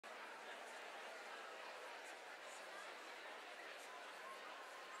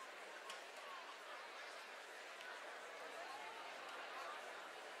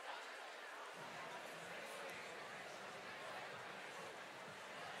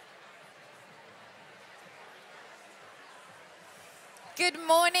Good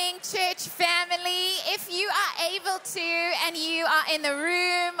morning, church family. If you are able to and you are in the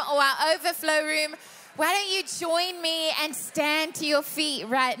room or our overflow room, why don't you join me and stand to your feet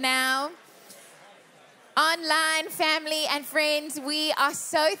right now? Online family and friends, we are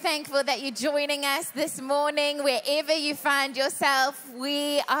so thankful that you're joining us this morning. Wherever you find yourself,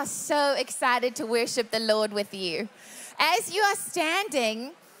 we are so excited to worship the Lord with you. As you are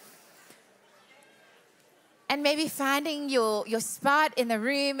standing, and maybe finding your spot in the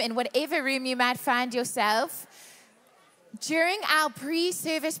room, in whatever room you might find yourself, during our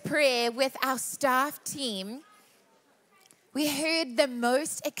pre-service prayer with our staff team, we heard the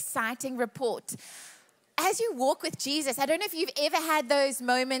most exciting report. As you walk with Jesus, I don't know if you've ever had those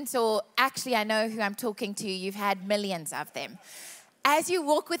moments, or actually I know who I'm talking to, you've had millions of them. As you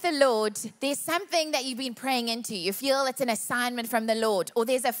walk with the Lord, there's something that you've been praying into. You feel it's an assignment from the Lord, or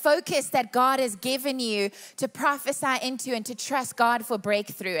there's a focus that God has given you to prophesy into and to trust God for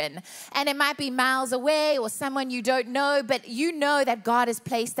breakthrough in. And it might be miles away or someone you don't know, but you know that God has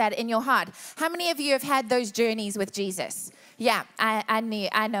placed that in your heart. How many of you have had those journeys with Jesus? Yeah, I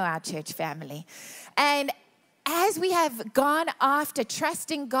know our church family. And as we have gone after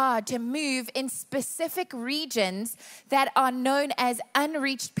trusting God to move in specific regions that are known as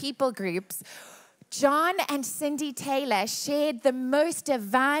unreached people groups, John and Cindy Taylor shared the most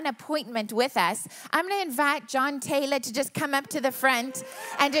divine appointment with us. I'm going to invite John Taylor to just come up to the front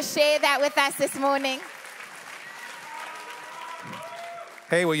and just share that with us this morning.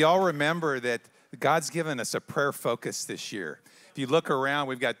 Hey, well, y'all remember that God's given us a prayer focus this year. If you look around,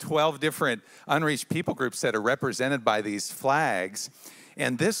 we've got 12 different unreached people groups that are represented by these flags.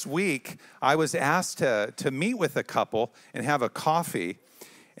 And this week, I was asked to meet with a couple and have a coffee.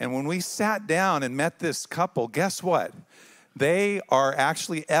 And when we sat down and met this couple, guess what? They are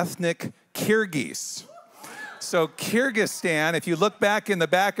actually ethnic Kyrgyz. So Kyrgyzstan, if you look back in the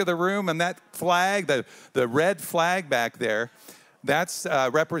back of the room and that flag, the red flag back there, that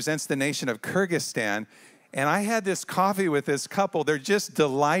represents the nation of Kyrgyzstan. And I had this coffee with this couple. They're just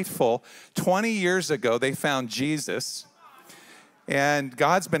delightful. 20 years ago, they found Jesus. And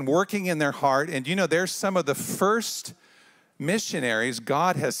God's been working in their heart. And you know, they're some of the first missionaries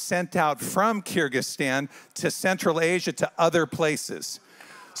God has sent out from Kyrgyzstan to Central Asia to other places.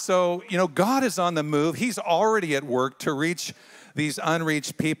 So, you know, God is on the move. He's already at work to reach these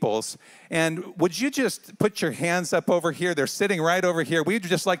unreached peoples. And would you just put your hands up over here? They're sitting right over here. We'd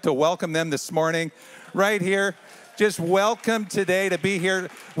just like to welcome them this morning. Right here. Just welcome today to be here.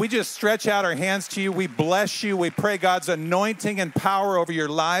 We just stretch out our hands to you. We bless you. We pray God's anointing and power over your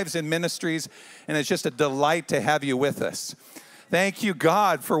lives and ministries. And it's just a delight to have you with us. Thank you,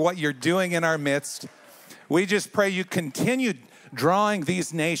 God, for what you're doing in our midst. We just pray you continue drawing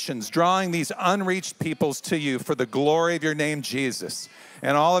these nations, drawing these unreached peoples to you for the glory of your name, Jesus.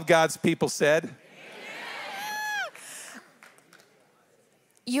 And all of God's people said,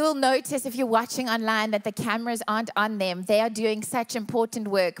 you'll notice if you're watching online that the cameras aren't on them. They are doing such important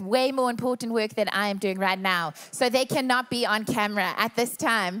work, way more important work than I am doing right now. So they cannot be on camera at this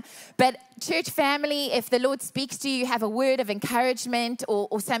time. But church family, if the Lord speaks to you, have a word of encouragement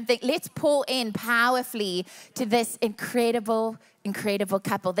or something, let's pour in powerfully to this incredible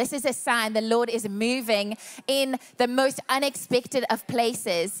couple. This is a sign the Lord is moving in the most unexpected of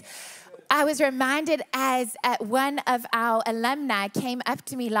places. I was reminded as one of our alumni came up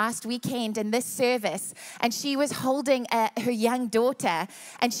to me last weekend in this service, and she was holding her young daughter,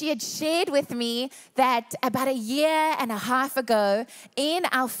 and she had shared with me that about a year and a half ago in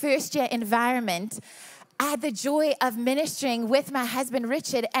our first year environment, I had the joy of ministering with my husband,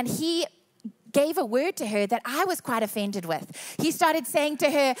 Richard, and he gave a word to her that I was quite offended with. He started saying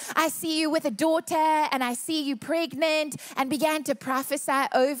to her, I see you with a daughter and I see you pregnant, and began to prophesy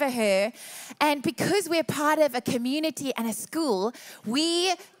over her. And because we're part of a community and a school,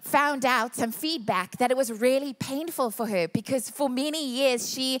 we found out some feedback that it was really painful for her, because for many years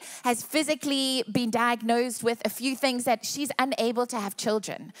she has physically been diagnosed with a few things that she's unable to have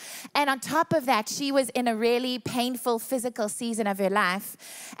children. And on top of that, she was in a really painful physical season of her life.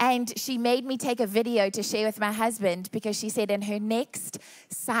 And she made me take a video to share with my husband, because she said in her next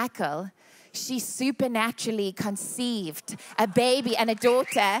cycle, she supernaturally conceived a baby and a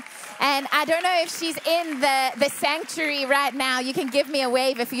daughter. And I don't know if she's in the sanctuary right now. You can give me a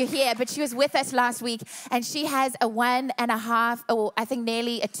wave if you're here. But she was with us last week, and she has a 1.5, or I think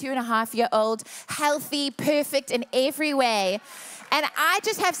nearly a 2.5-year-old, healthy, perfect in every way. And I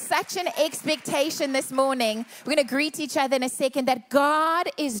just have such an expectation this morning. We're going to greet each other in a second that God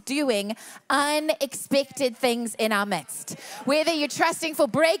is doing unexpected things in our midst. Whether you're trusting for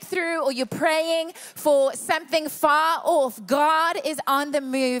breakthrough or you're praying for something far off, God is on the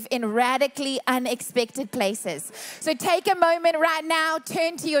move in radically unexpected places. So take a moment right now,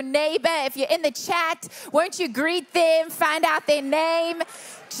 turn to your neighbor. If you're in the chat, won't you greet them, find out their name?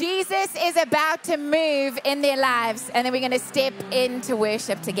 Jesus is about to move in their lives, and then we're going to step into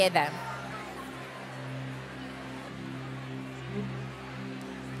worship together.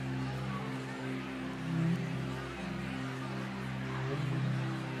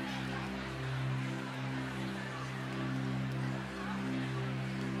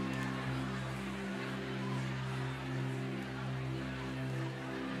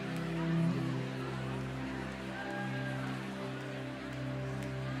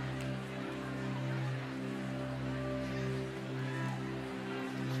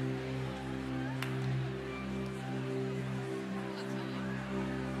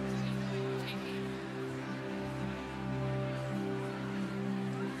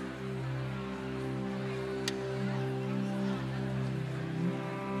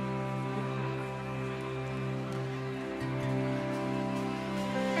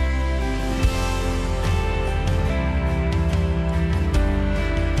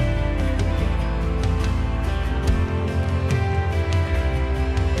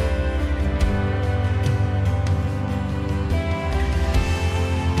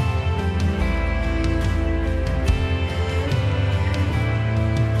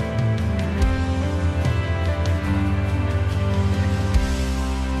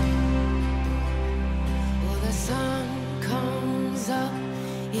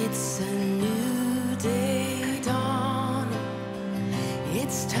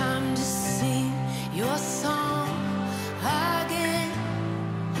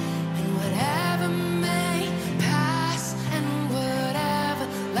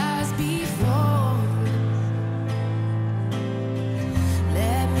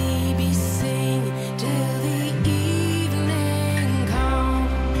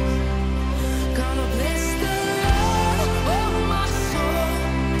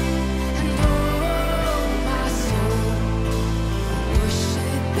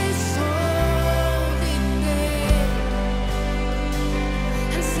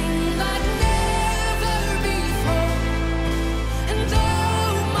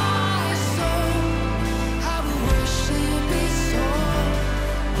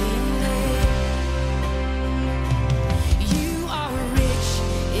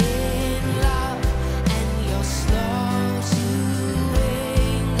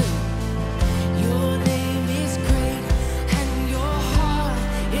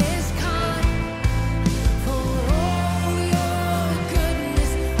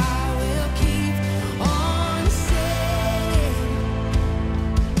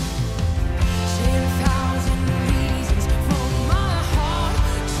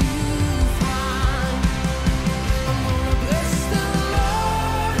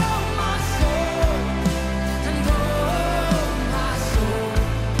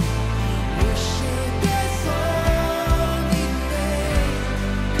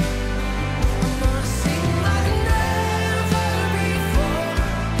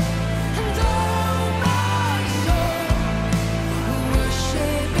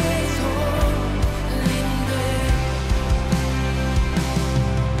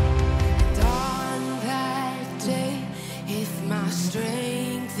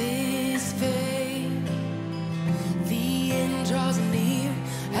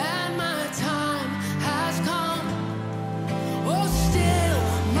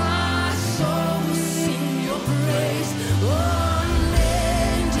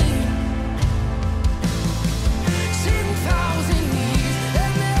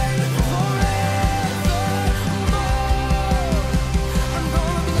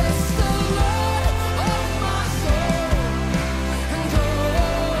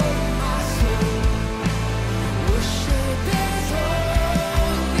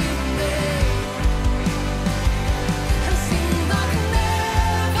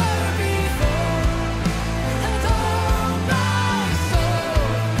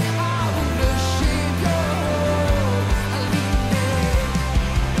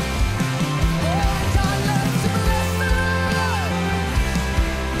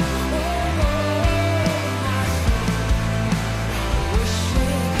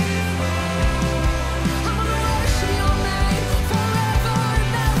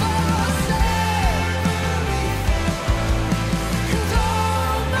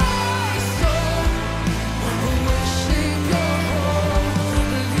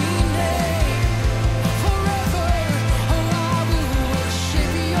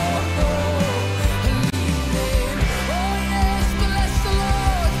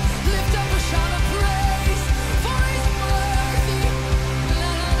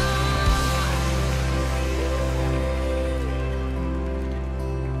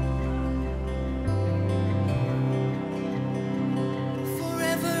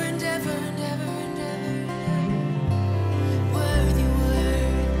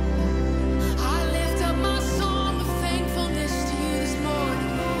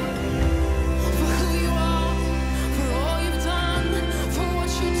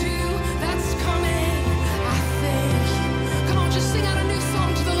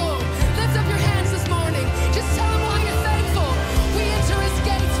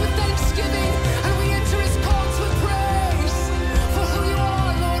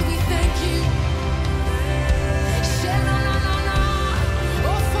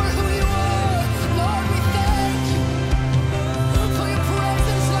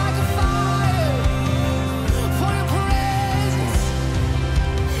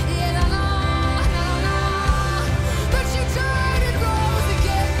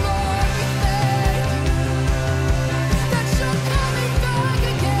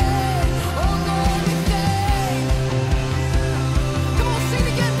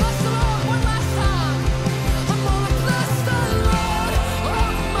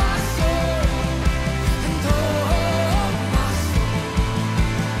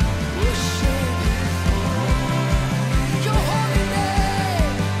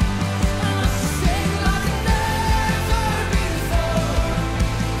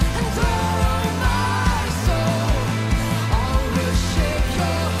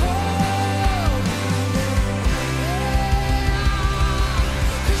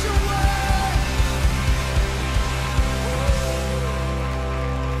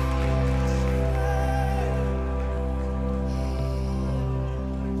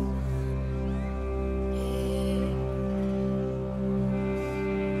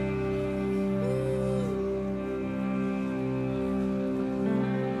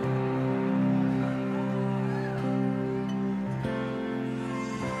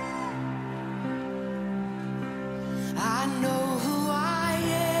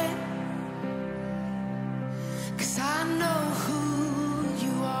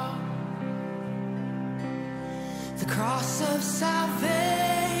 cross of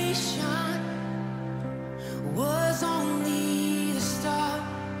salvation was only the start.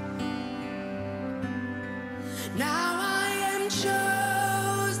 Now I am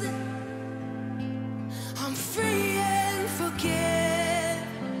chosen, I'm free and forgiven,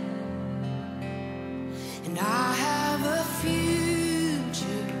 and I have a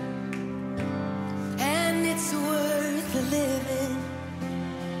future, and it's worth the living.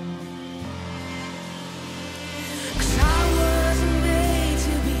 'Cause I was made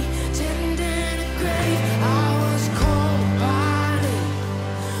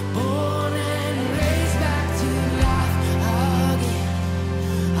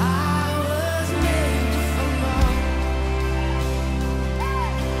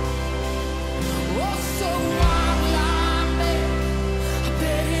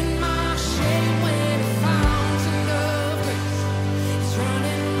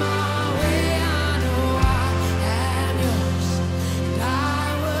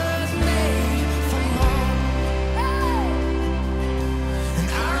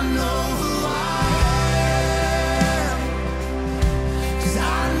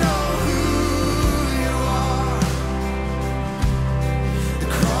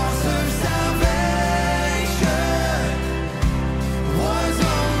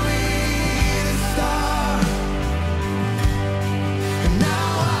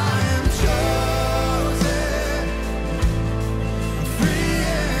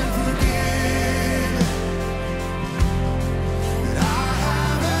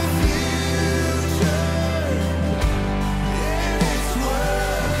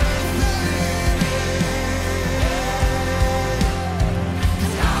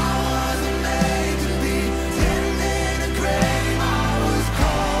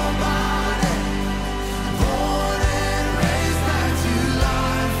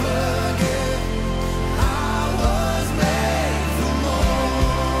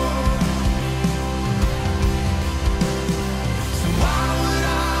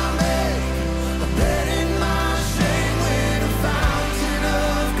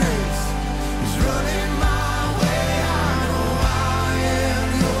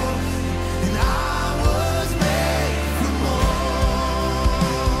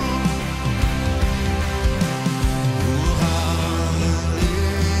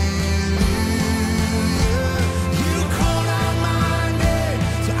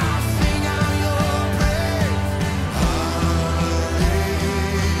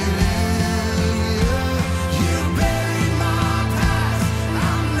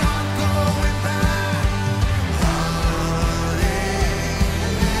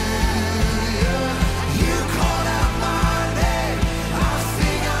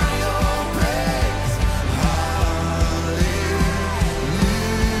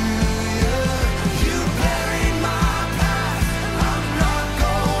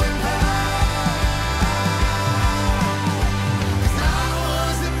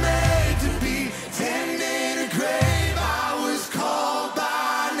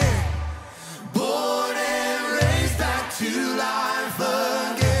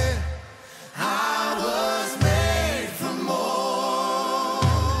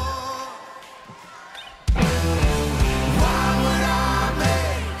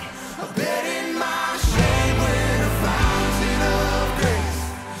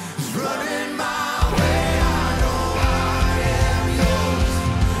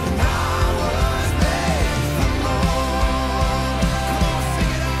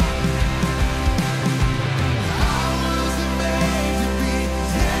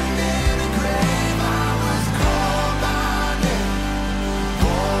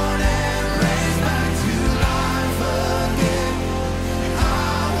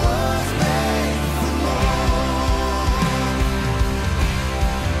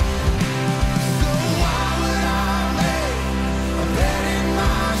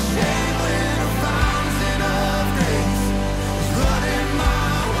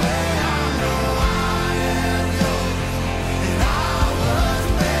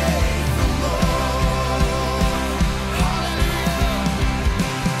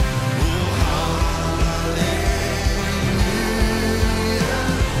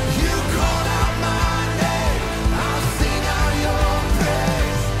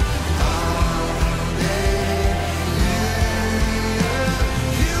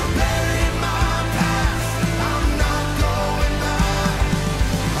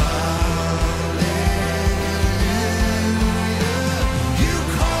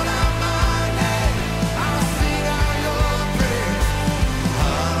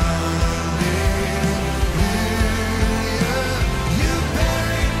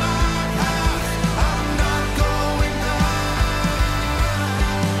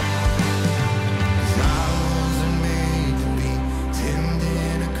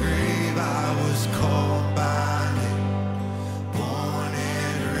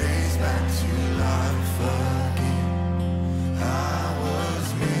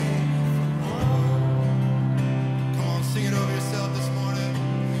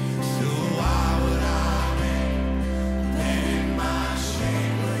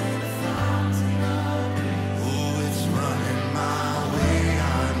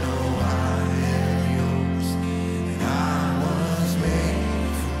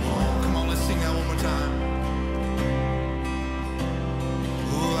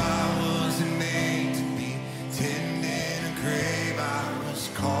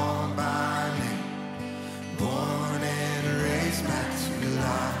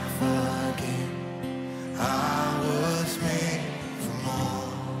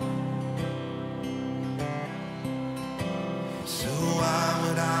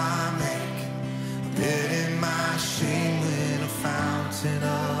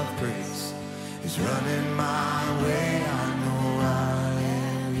is running my way. I know I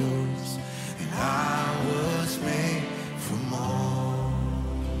am yours, and I was made for more.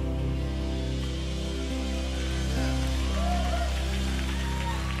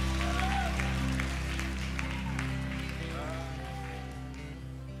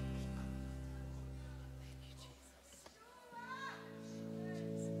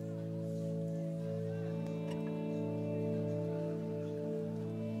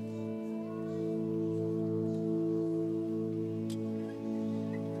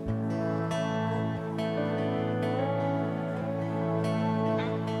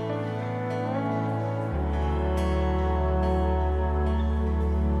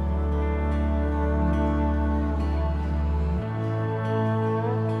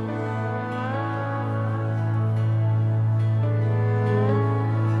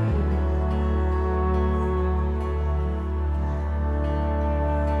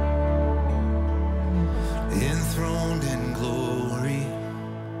 Enthroned in glory,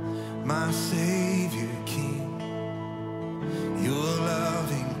 my Savior King, your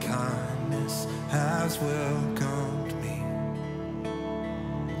loving kindness has welcomed me.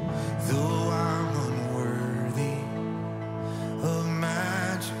 Though I'm unworthy of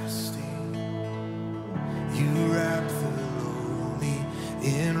majesty, you wrap the lowly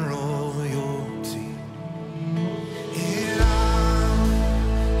in royalty. And I'll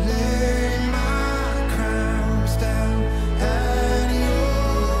lay my crowns down at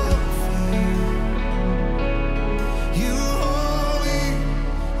your feet.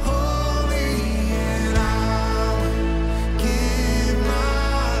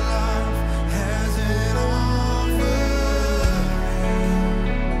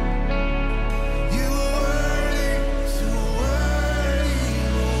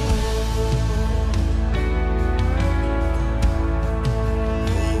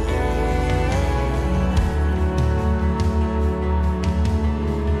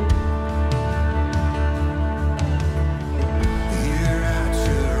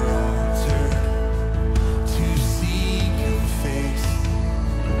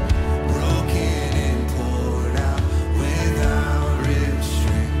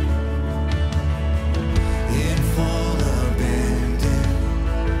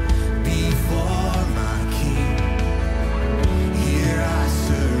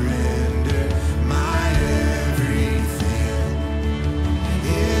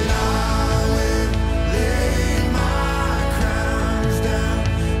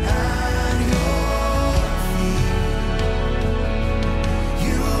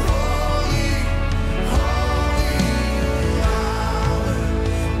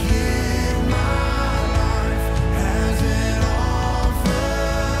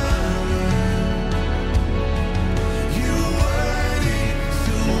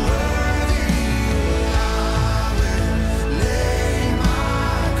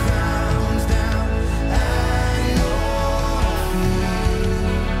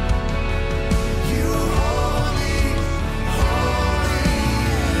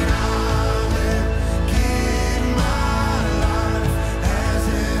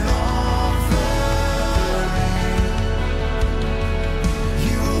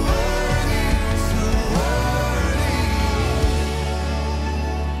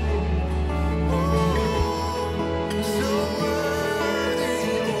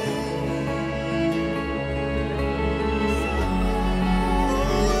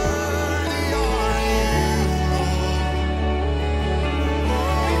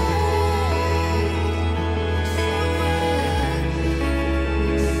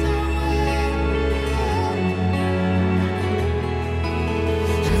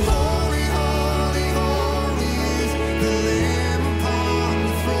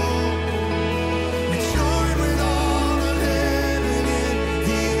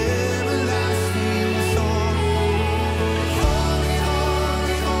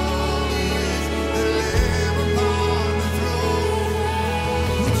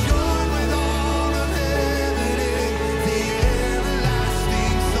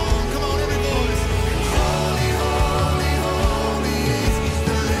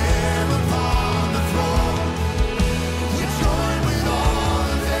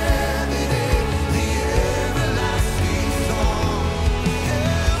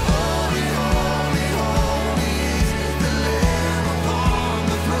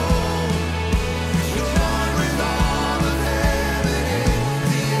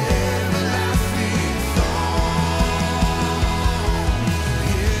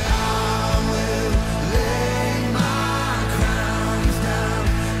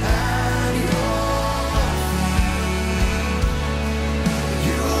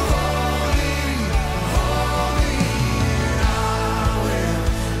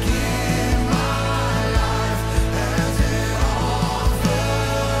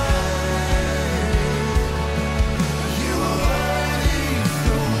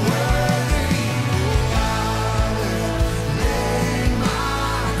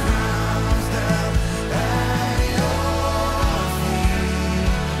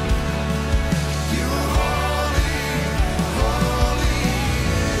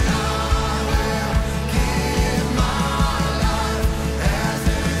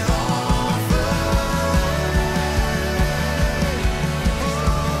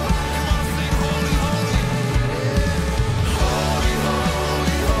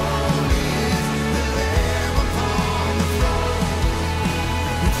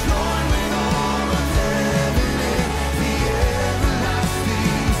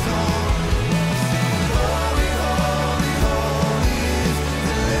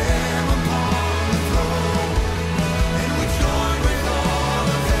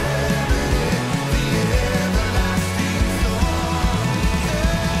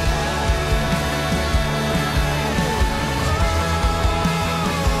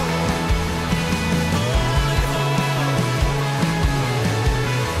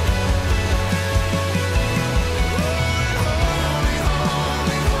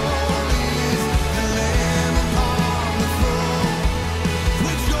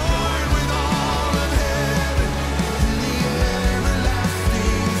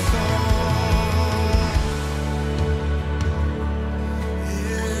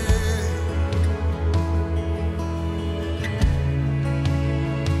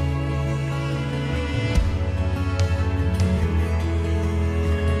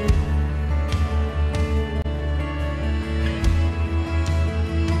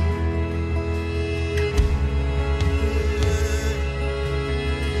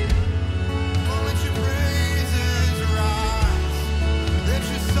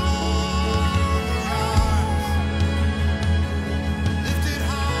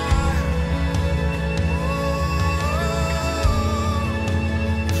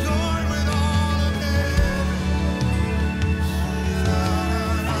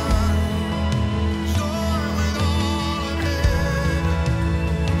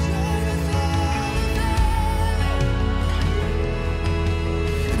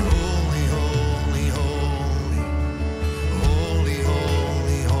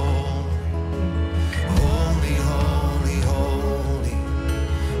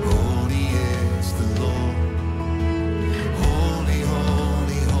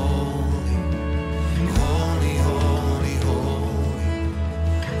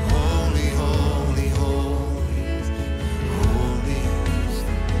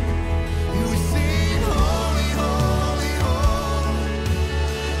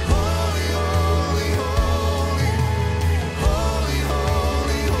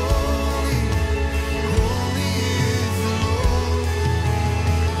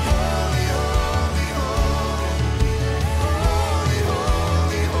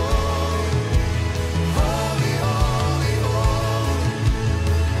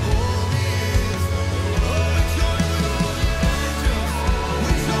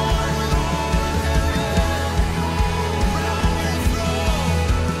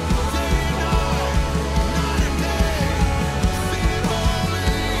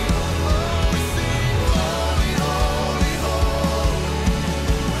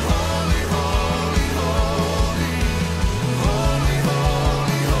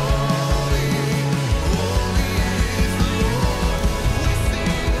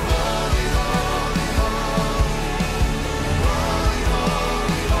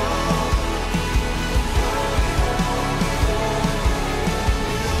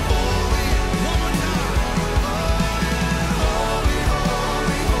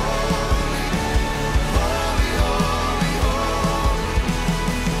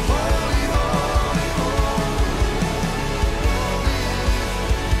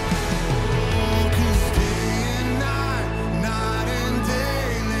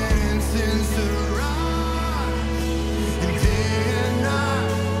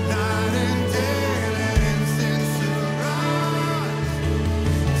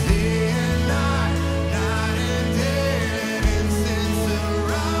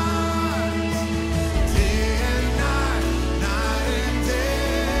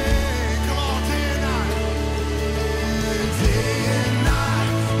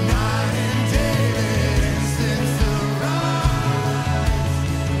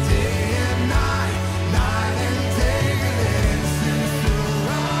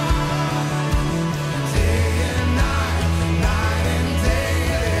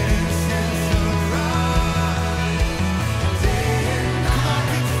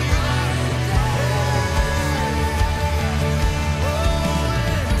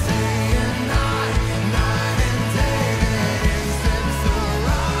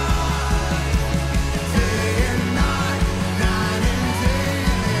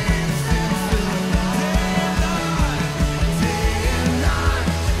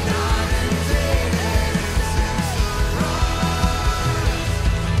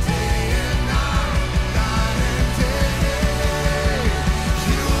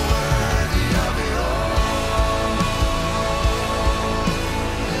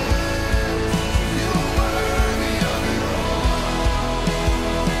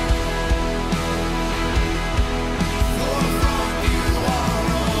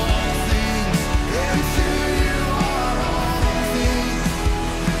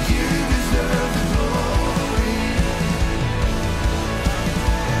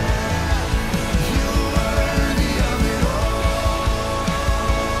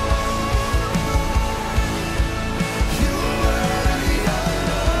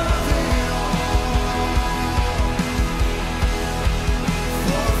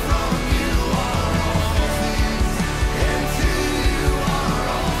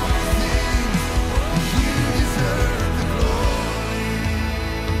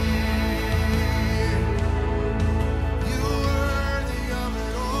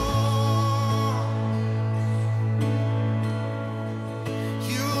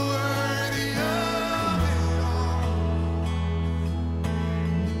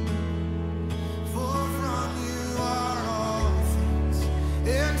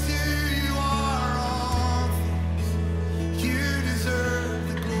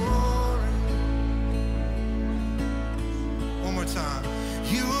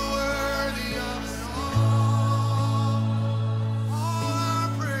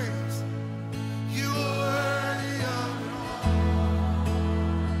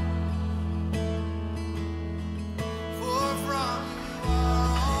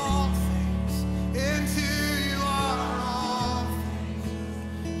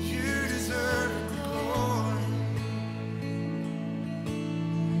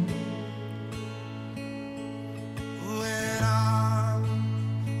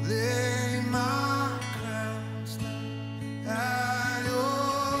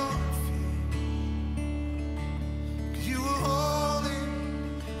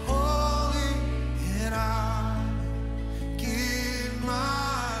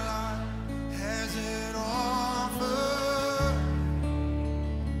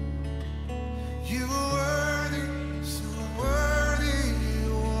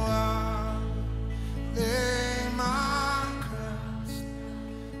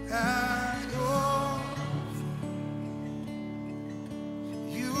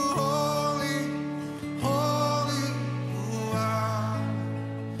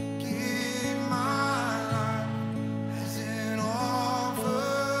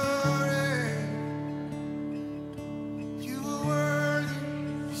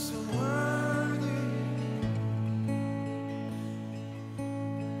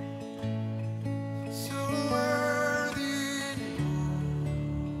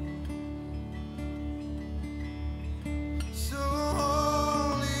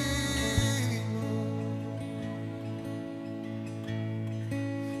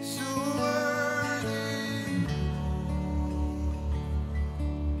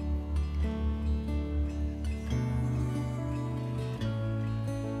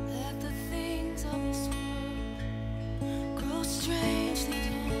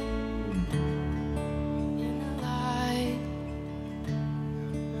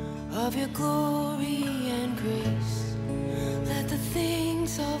 of your glory and grace. Let the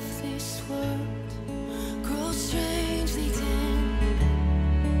things of this world grow strangely dim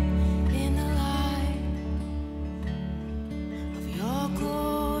in the light of your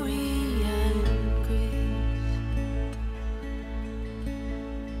glory and grace.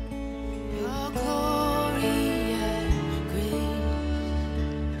 Your glory and grace.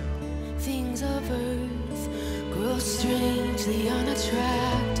 Things of earth grow strangely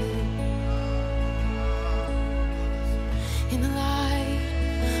unattractive in the light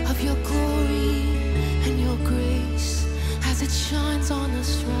of your glory and your grace. As it shines on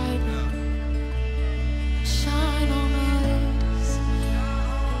us right now, shine on us.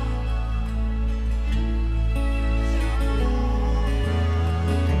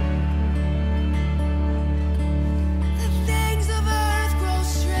 The things of earth grow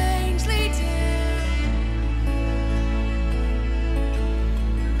strangely dim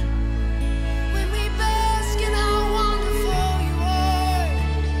when we bask in how wonderful you are.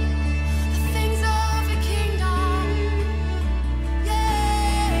 The things of the kingdom,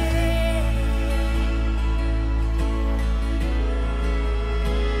 yeah.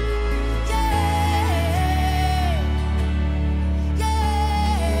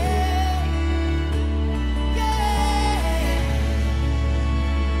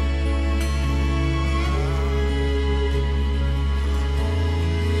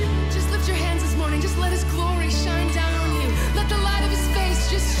 Just lift your hands this morning. Just let his glory shine down on you. Let the light of his face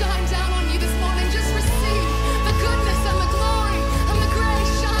just shine down on you this morning. Just receive the goodness and the glory and the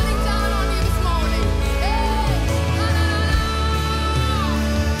grace shining down on you this morning. Hey,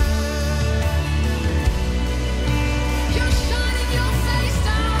 you're shining your face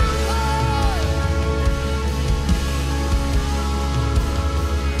down, Lord.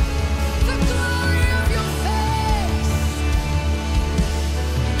 The glory of your face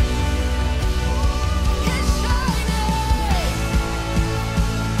is shining.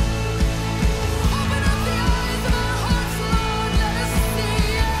 Open up the eyes of our hearts, Lord. Let us see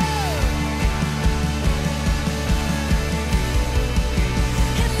you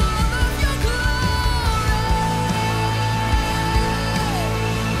in all of your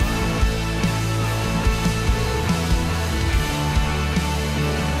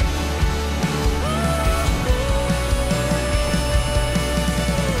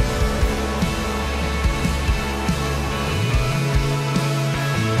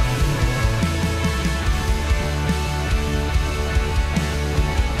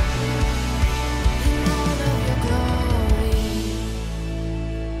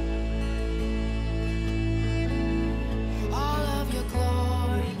all of your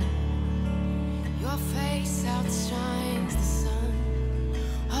glory. Your face outshines the sun.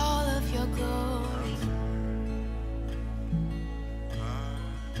 All of your glory.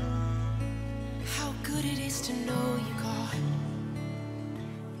 How good it is to know you, God.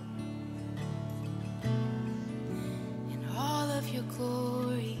 In all of your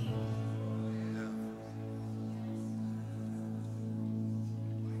glory.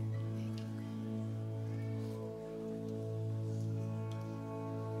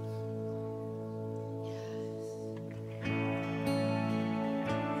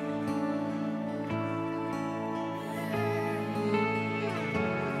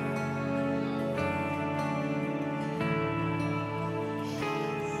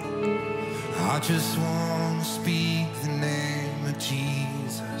 I just want to speak the name of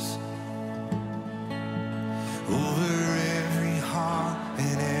Jesus over every heart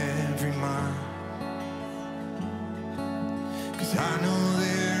and every mind. 'Cause I know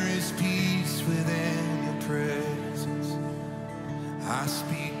there is peace within your presence. I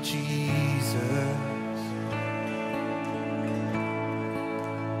speak Jesus.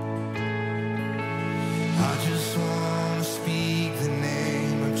 I just want to speak the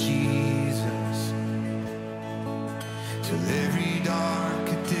name of Jesus till every dark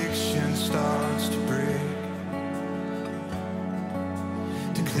addiction starts to break,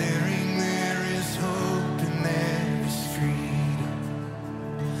 declaring there is hope and there is freedom.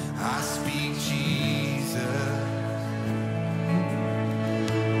 I speak Jesus.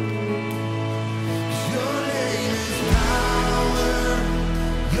 Your name is power.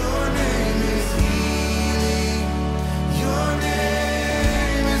 Your name is healing. Your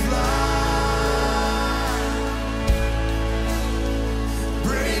name is life.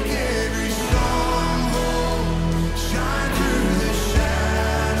 Break every stronghold. Shine through the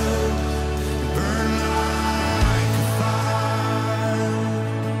shadows. Burn like a fire.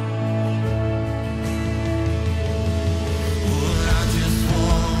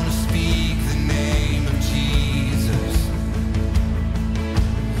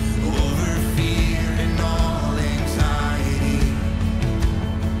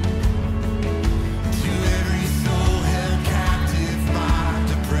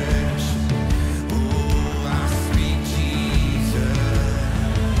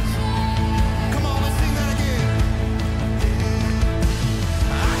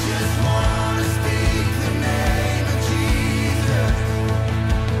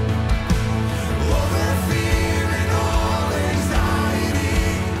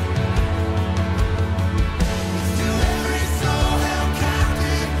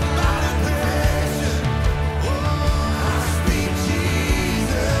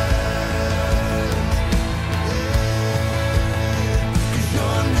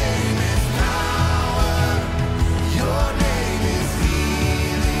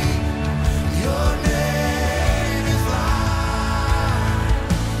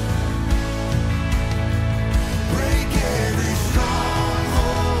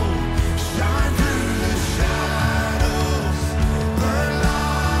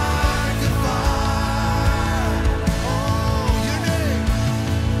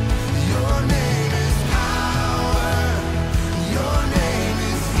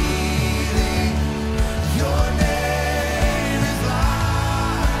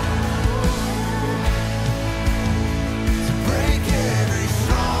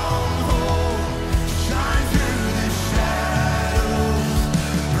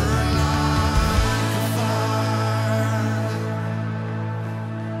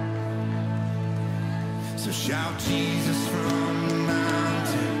 So shout Jesus from the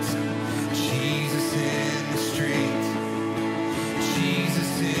mountains, Jesus in the streets,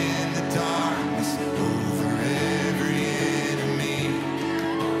 Jesus in the darkness over every enemy,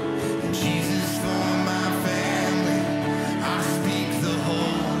 and Jesus for my family. I speak the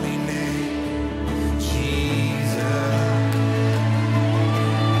holy name, Jesus.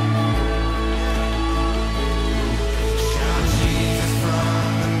 Shout Jesus from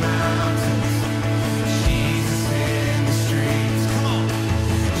the mountains, Jesus in the streets. Come on.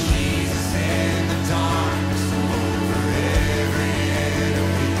 Jesus in the darkness over every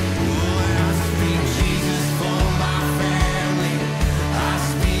enemy. Oh, and I speak Jesus for my family. I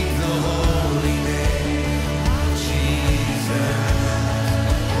speak the holy name, Jesus.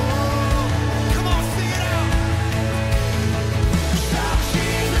 Come on, sing it out. Shout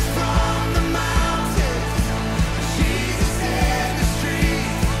Jesus from the mountains, Jesus in the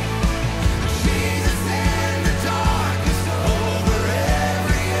streets, Jesus in the darkness over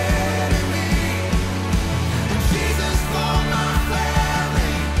every enemy, and Jesus for my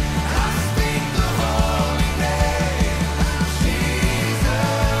family. I speak the holy name, Jesus.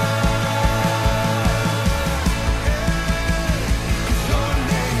 Your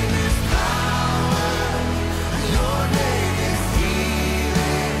name is power, your name is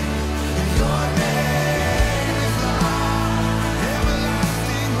healing, your name is life,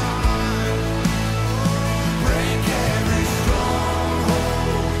 everlasting life. Break every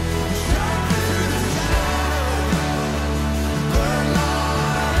stronghold, shine through the shadows, burn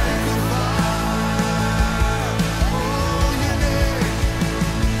like a fire. Oh,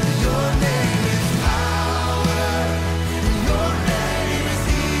 your name is power, your name is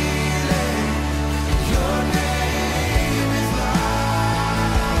healing, your name is life.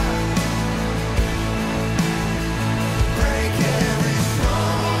 Break every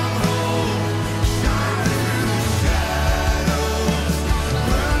stronghold, shine through the shadows,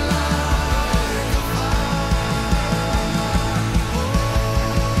 burn like a fire.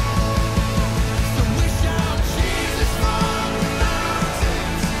 So we shout Jesus from the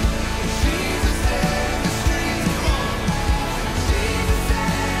mountains, Jesus in the streets. Come on. Jesus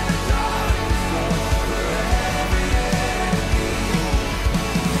in the darkness over every enemy,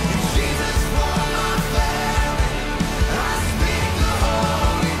 and Jesus for my family. I speak the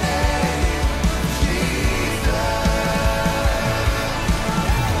holy name, Jesus.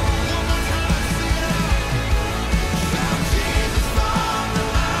 One more time, sing it out. Shout Jesus from the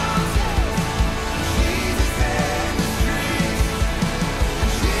mountains, Jesus in the streets,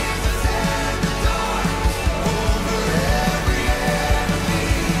 Jesus in the darkness over every enemy,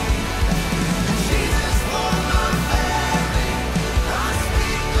 and Jesus for my family. I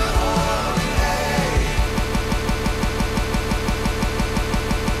speak the holy name.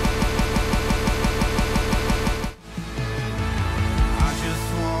 I just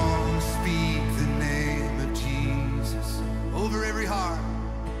want to speak the name of Jesus over every heart,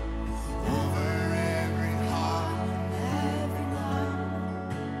 over every heart, every mind.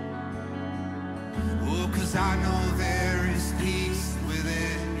 Oh, 'cause I know there is peace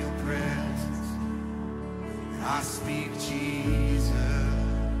within your presence. I speak Jesus.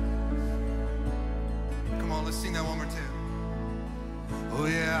 Come on, let's sing that one more time. Oh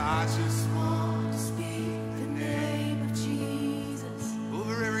yeah, I just want to speak the name of Jesus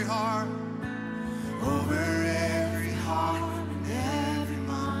over every heart, over every heart and every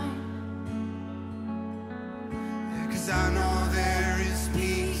mind. Yeah, 'cause I know there is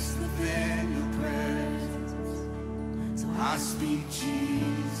peace within your presence. So I speak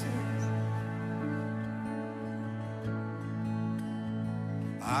Jesus.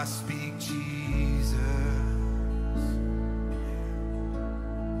 I speak Jesus.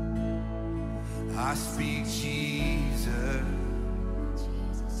 I speak Jesus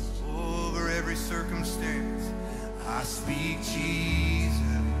over every circumstance. I speak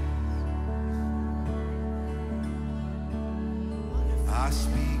Jesus. I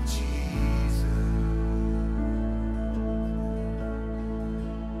speak Jesus.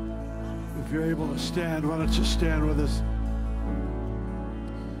 If you're able to stand, why don't you stand with us?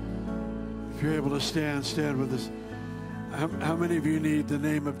 If you're able to stand, stand with us. How many of you need the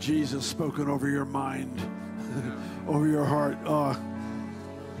name of Jesus spoken over your mind, over your heart?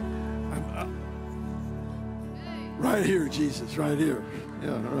 Right here, Jesus, right here.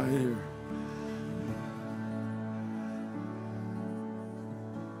 Yeah, right here.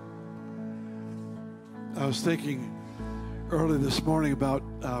 I was thinking early this morning about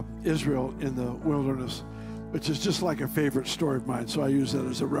Israel in the wilderness, which is just like a favorite story of mine. So I use that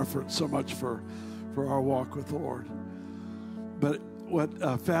as a reference so much for our walk with the Lord. But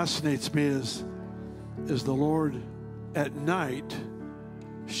what fascinates me is is the Lord at night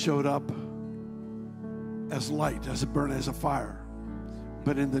showed up as light, as a burn, as a fire.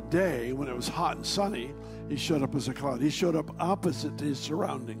 But in the day, when it was hot and sunny, he showed up as a cloud. He showed up opposite to his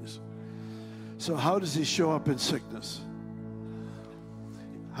surroundings. So how does he show up in sickness?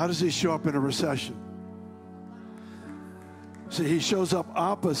 How does he show up in a recession? See, he shows up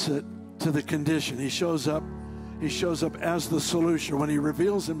opposite to the condition. He shows up as the solution. When he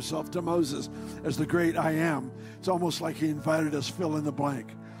reveals himself to Moses as the great I am, it's almost like he invited us fill in the blank.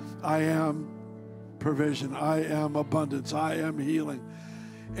 I am provision. I am abundance. I am healing.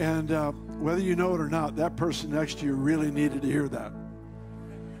 And whether you know it or not, that person next to you really needed to hear that.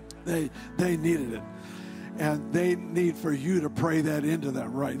 They needed it. And they need for you to pray that into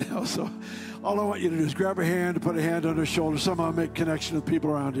them right now. So all I want you to do is grab a hand, put a hand on their shoulder, somehow make connection with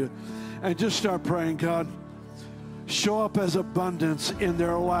people around you, and just start praying, God, show up as abundance in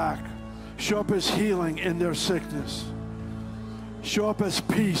their lack. Show up as healing in their sickness. Show up as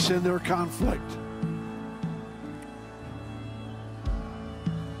peace in their conflict.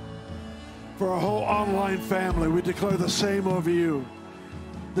 For our whole online family, we declare the same over you,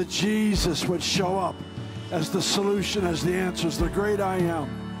 that Jesus would show up as the solution, as the answer, as the great I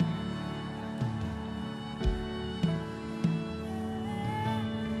am.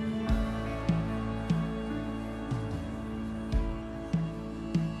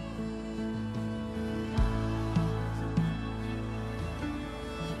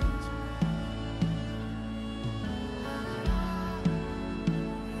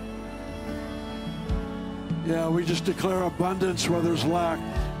 Yeah, we just declare abundance where there's lack,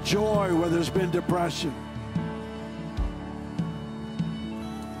 joy where there's been depression.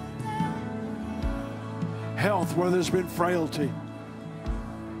 Health where there's been frailty.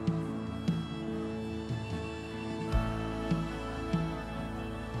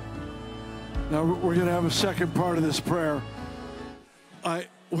 Now we're going to have a second part of this prayer.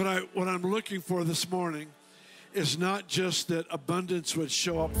 What I'm looking for this morning is not just that abundance would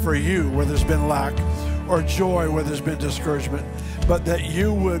show up for you where there's been lack, or joy where there's been discouragement, but that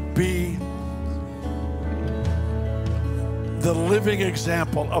you would be the living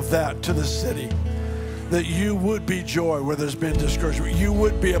example of that to the city. That you would be joy where there's been discouragement. You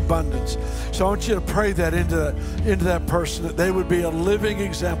would be abundance. So I want you to pray that into that person, that they would be a living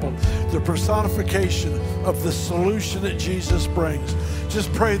example, the personification of the solution that Jesus brings.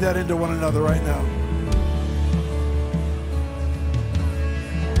 Just pray that into one another right now.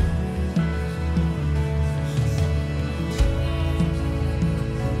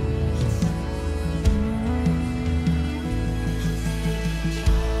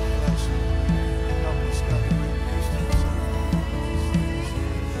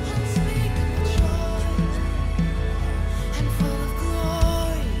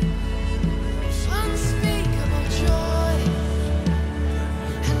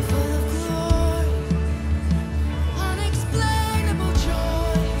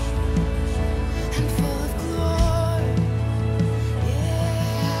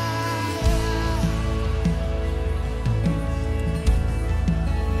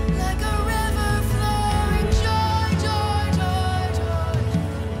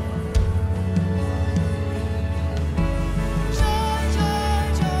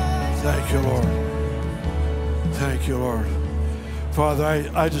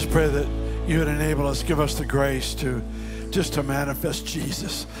 Father, I just pray that you would enable us, give us the grace to manifest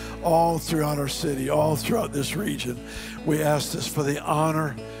Jesus all throughout our city, all throughout this region. We ask this for the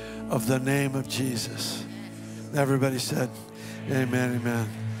honor of the name of Jesus. Everybody said, amen, amen.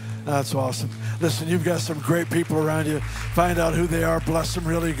 That's awesome. Listen, you've got some great people around you. Find out who they are. Bless them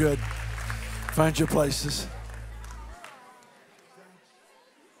really good. Find your places.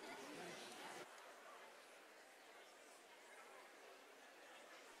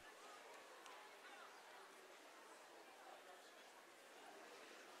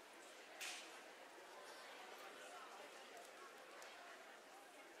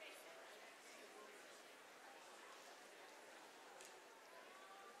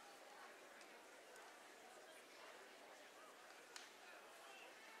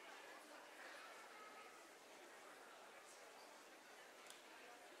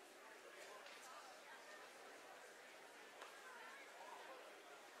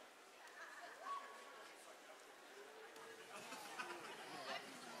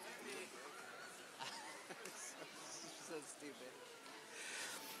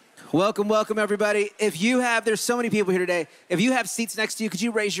 Welcome, welcome, everybody. There's so many people here today. If you have seats next to you, could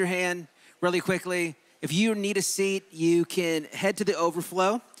you raise your hand really quickly? If you need a seat, you can head to the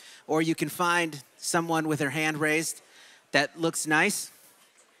overflow, or you can find someone with their hand raised that looks nice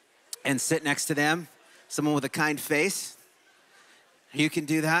and sit next to them. Someone with a kind face. You can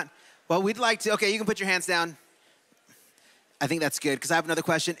do that. Well, we'd like to, okay, you can put your hands down. I think that's good, because I have another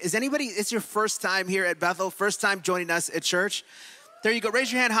question. Is anybody, it's your first time here at Bethel, first time joining us at church? There you go,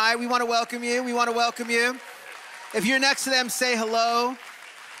 raise your hand high. We want to welcome you, we want to welcome you. If you're next to them, say hello.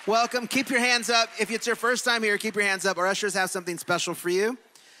 Welcome, keep your hands up. If it's your first time here, keep your hands up. Our ushers have something special for you.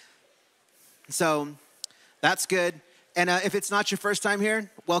 So, that's good. And if it's not your first time here,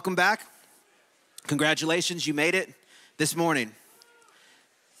 welcome back. Congratulations, you made it this morning.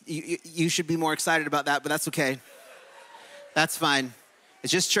 You should be more excited about that, but that's okay. That's fine.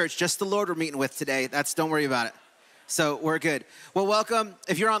 It's just church, just the Lord we're meeting with today. Don't worry about it. So we're good. Well, welcome.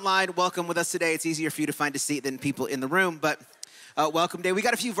 If you're online, welcome with us today. It's easier for you to find a seat than people in the room, but welcome day. We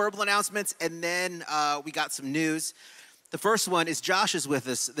got a few verbal announcements, and then we got some news. The first one is Josh is with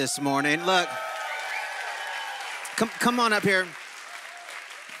us this morning. Look, come on up here.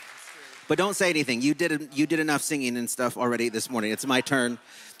 But don't say anything. You did enough singing and stuff already this morning. It's my turn.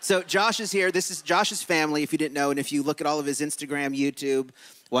 So Josh is here. This is Josh's family, if you didn't know. And if you look at all of his Instagram, YouTube,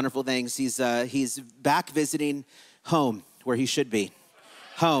 wonderful things, he's back visiting home where he should be.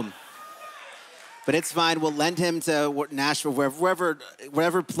 Home. But it's fine. We'll lend him to Nashville,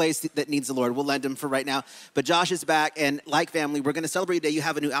 wherever place that needs the Lord. We'll lend him for right now. But Josh is back, and like family, we're going to celebrate today. You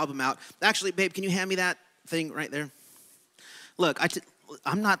have a new album out. Actually, babe, can you hand me that thing right there? Look,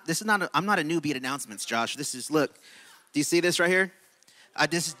 I'm not a newbie at announcements, Josh. Look, do you see this right here?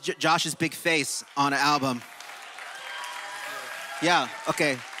 This is Josh's big face on an album. Yeah,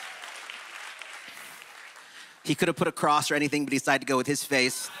 okay. He could have put a cross or anything, but he decided to go with his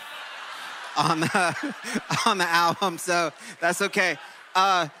face on the album, so that's okay.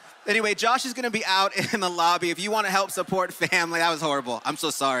 Anyway, Josh is going to be out in the lobby. If you want to help support family, that was horrible. I'm so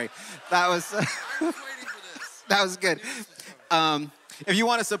sorry. That was, I was waiting for this. That was good. If you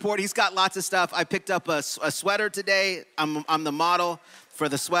want to support, he's got lots of stuff. I picked up a sweater today. I'm the model for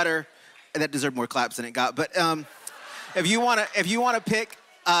the sweater. That deserved more claps than it got. But if you want to pick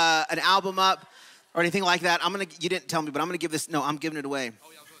an album up or anything like that, you didn't tell me, but I'm gonna give this. No, I'm giving it away. Oh,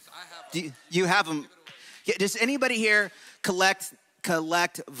 yeah, you have them? Yeah, does anybody here collect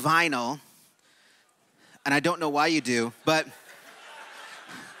vinyl? And I don't know why you do, but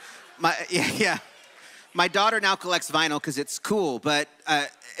my daughter now collects vinyl because it's cool, but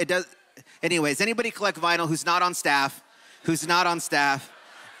it does. Anyways, anybody collect vinyl who's not on staff?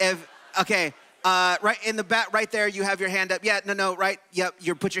 Right in the back, right there, you have your hand up. Yeah, no, right. Yep,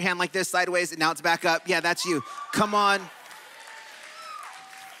 you put your hand like this sideways, and now it's back up. Yeah, that's you. Come on.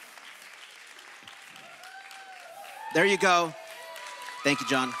 There you go. Thank you,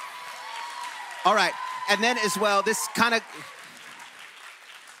 John. All right, and then as well, this kind of,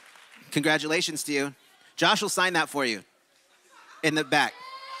 congratulations to you. Josh will sign that for you in the back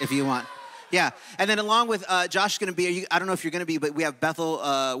if you want. Yeah, and then along with Josh is going to be, I don't know if you're going to be, but we have Bethel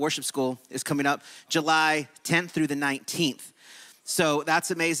Worship School is coming up July 10th through the 19th. So that's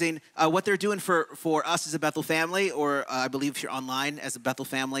amazing. What they're doing for us as a Bethel family, or I believe if you're online as a Bethel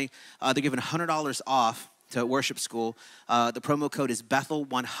family, they're giving $100 off to worship school. The promo code is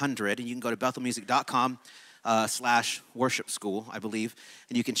Bethel100, and you can go to bethelmusic.com/worship school, I believe,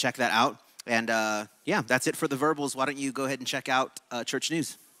 and you can check that out. And yeah, that's it for the verbals. Why don't you go ahead and check out church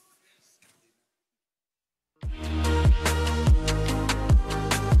news?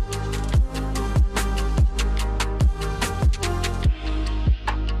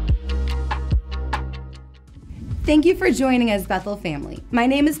 Thank you for joining us, Bethel family. My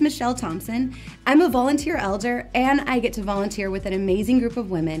name is Michelle Thompson. I'm a volunteer elder, and I get to volunteer with an amazing group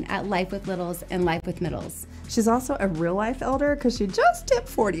of women at Life with Littles and Life with Middles. She's also a real life elder because she just tipped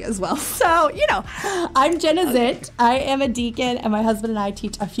 40 as well. So, I'm Jenna Zint. I am a deacon, and my husband and I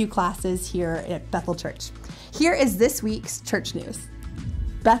teach a few classes here at Bethel Church. Here is this week's church news.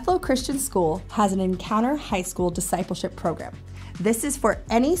 Bethel Christian School has an Encounter High School discipleship program. This is for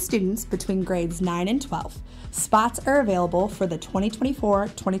any students between grades 9 and 12. Spots are available for the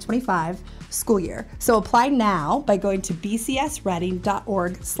 2024-2025 school year. So apply now by going to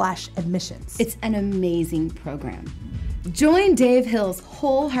bcsreading.org/admissions. It's an amazing program. Join Dave Hill's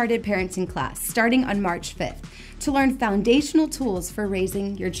Wholehearted Parenting class starting on March 5th to learn foundational tools for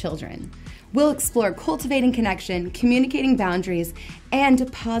raising your children. We'll explore cultivating connection, communicating boundaries, and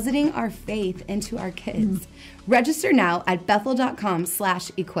depositing our faith into our kids. Register now at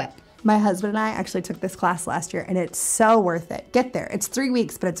bethel.com/equip. My husband and I actually took this class last year, and it's so worth it. Get there. It's 3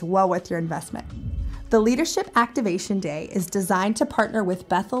 weeks, but it's well worth your investment. The Leadership Activation Day is designed to partner with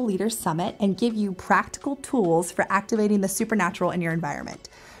Bethel Leaders Summit and give you practical tools for activating the supernatural in your environment.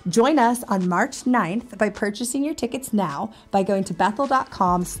 Join us on March 9th by purchasing your tickets now by going to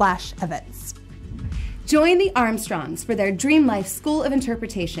bethel.com/events. Join the Armstrongs for their Dream Life School of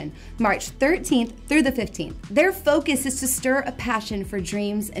Interpretation, March 13th through the 15th. Their focus is to stir a passion for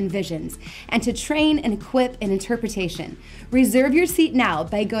dreams and visions and to train and equip in interpretation. Reserve your seat now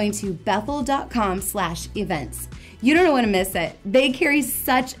by going to bethel.com/events. You don't want to miss it. They carry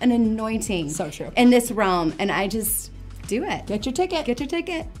such an anointing in this realm, and I just do it. Get your ticket. Get your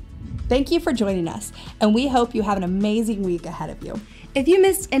ticket. Thank you for joining us, and we hope you have an amazing week ahead of you. If you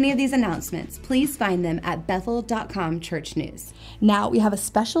missed any of these announcements, please find them at bethel.com Church News. Now we have a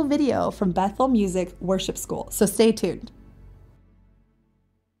special video from Bethel Music Worship School, so stay tuned.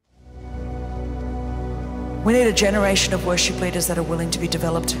 We need a generation of worship leaders that are willing to be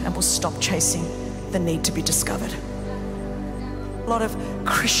developed and will stop chasing the need to be discovered. A lot of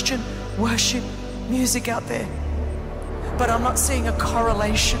Christian worship music out there, but I'm not seeing a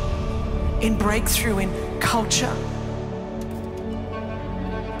correlation in breakthrough in culture.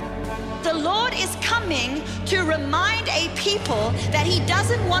 The Lord is coming to remind a people that He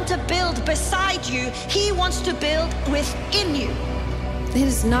doesn't want to build beside you, He wants to build within you. It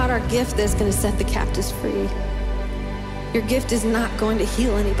is not our gift that's going to set the captives free. Your gift is not going to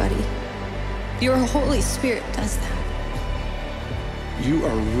heal anybody. Your Holy Spirit does that. You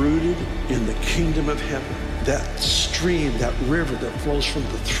are rooted in the kingdom of heaven. That stream, that river that flows from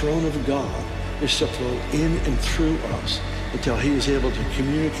the throne of God is to flow in and through us until He is able to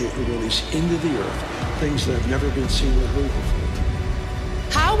communicate and release into the earth things that have never been seen or heard before.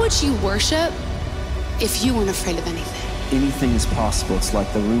 How would you worship if you weren't afraid of anything? Anything is possible. It's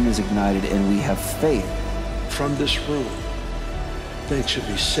like the room is ignited and we have faith. From this room, things should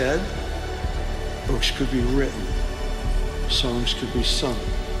be said, books could be written, songs could be sung,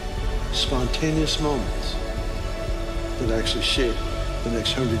 spontaneous moments that actually shape the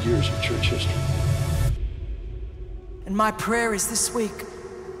next 100 years of church history. And my prayer is this week,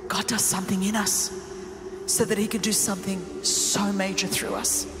 God does something in us so that He can do something so major through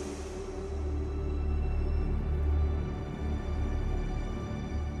us.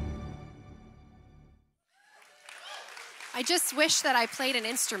 I just wish that I played an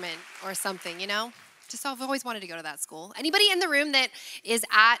instrument or something, you know? Just I've always wanted to go to that school. Anybody in the room that is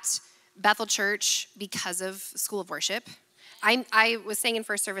at Bethel Church because of School of Worship? I was saying in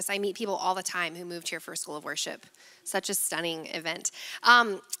first service, I meet people all the time who moved here for School of Worship. Such a stunning event.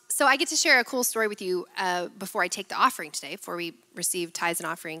 So I get to share a cool story with you before I take the offering today, before we receive tithes and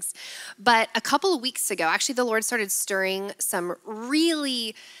offerings. But a couple of weeks ago, actually the Lord started stirring some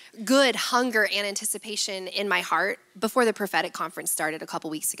really good hunger and anticipation in my heart before the prophetic conference started a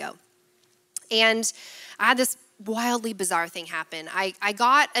couple weeks ago. And I had this wildly bizarre thing happen. I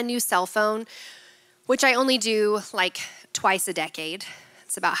got a new cell phone, which I only do like twice a decade.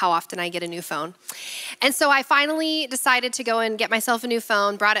 It's about how often I get a new phone. And so I finally decided to go and get myself a new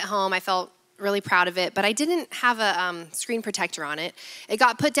phone, brought it home. I felt really proud of it, but I didn't have a screen protector on it. It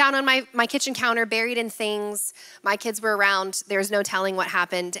got put down on my kitchen counter, buried in things. My kids were around. There's no telling what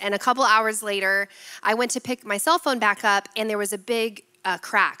happened. And a couple hours later, I went to pick my cell phone back up, and there was a big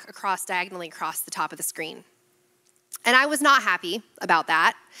crack diagonally across the top of the screen. And I was not happy about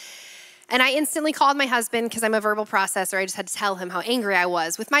that. And I instantly called my husband because I'm a verbal processor. I just had to tell him how angry I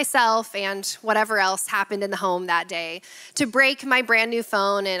was with myself and whatever else happened in the home that day to break my brand new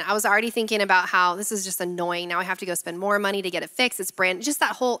phone. And I was already thinking about how this is just annoying. Now I have to go spend more money to get it fixed. It's just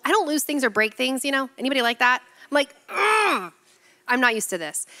that whole, I don't lose things or break things, you know? Anybody like that? I'm like, ugh, I'm not used to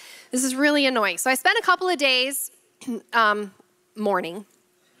this. This is really annoying. So I spent a couple of days mourning.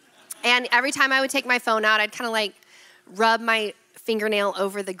 And every time I would take my phone out, I'd kind of like rub my fingernail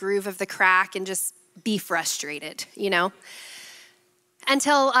over the groove of the crack and just be frustrated, you know?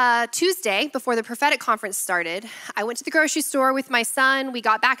 Until Tuesday, before the prophetic conference started, I went to the grocery store with my son. We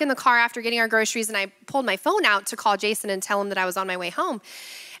got back in the car after getting our groceries, and I pulled my phone out to call Jason and tell him that I was on my way home.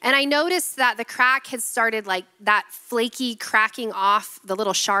 And I noticed that the crack had started like that flaky cracking off the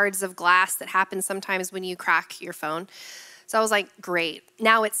little shards of glass that happens sometimes when you crack your phone. So I was like, great,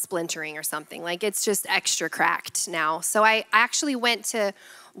 now it's splintering or something. Like it's just extra cracked now. So I actually went to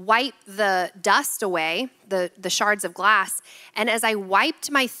wipe the dust away, the shards of glass. And as I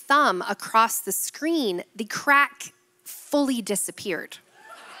wiped my thumb across the screen, the crack fully disappeared.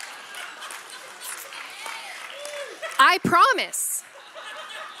 I promise.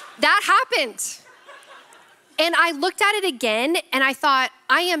 That happened. And I looked at it again and I thought,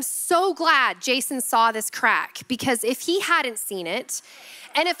 I am so glad Jason saw this crack, because if he hadn't seen it,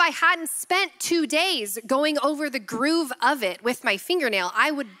 and if I hadn't spent 2 days going over the groove of it with my fingernail,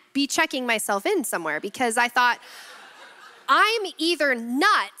 I would be checking myself in somewhere, because I thought, I'm either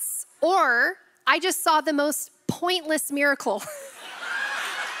nuts or I just saw the most pointless miracle.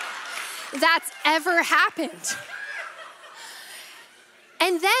 that's ever happened.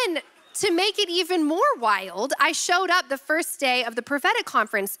 And then, to make it even more wild, I showed up the first day of the prophetic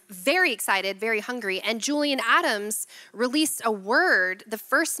conference, very excited, very hungry, and Julian Adams released a word the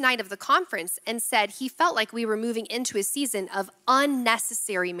first night of the conference and said he felt like we were moving into a season of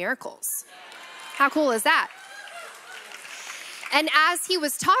unnecessary miracles. How cool is that? And as he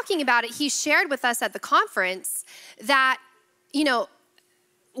was talking about it, he shared with us at the conference that, you know,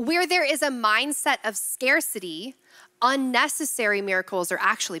 where there is a mindset of scarcity, unnecessary miracles are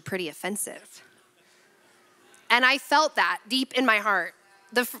actually pretty offensive. And I felt that deep in my heart.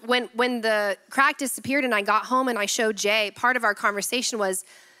 When the crack disappeared and I got home and I showed Jay, part of our conversation was,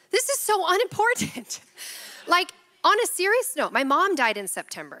 this is so unimportant. Like, on a serious note, my mom died in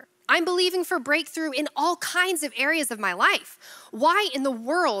September. I'm believing for breakthrough in all kinds of areas of my life. Why in the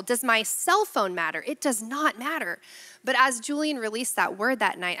world does my cell phone matter? It does not matter. But as Julian released that word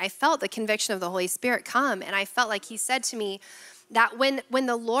that night, I felt the conviction of the Holy Spirit come, and I felt like he said to me that when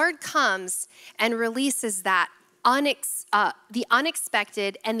the Lord comes and releases that the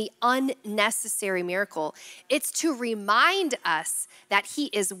unexpected and the unnecessary miracle, it's to remind us that he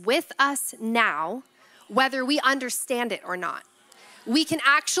is with us now, whether we understand it or not. We can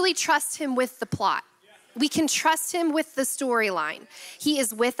actually trust him with the plot. We can trust him with the storyline. He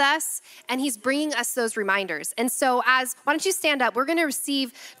is with us, and he's bringing us those reminders. And so why don't you stand up? We're going to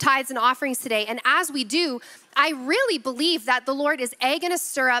receive tithes and offerings today. And as we do, I really believe that the Lord is A, going to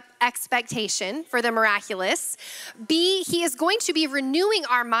stir up expectation for the miraculous. B, he is going to be renewing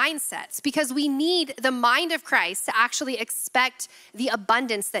our mindsets because we need the mind of Christ to actually expect the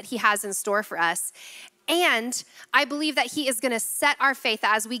abundance that he has in store for us. And I believe that he is going to set our faith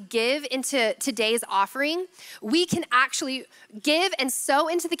as we give into today's offering. We can actually give and sow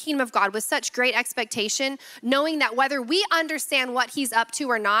into the kingdom of God with such great expectation, knowing that whether we understand what he's up to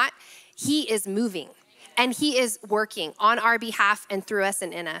or not, he is moving and he is working on our behalf and through us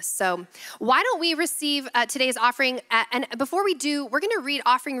and in us. So why don't we receive today's offering? And before we do, we're going to read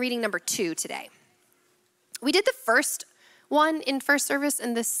offering reading number 2 today. We did the first one in first service,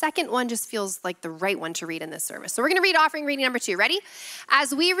 and the second one just feels like the right one to read in this service. So we're gonna read offering reading number 2. Ready?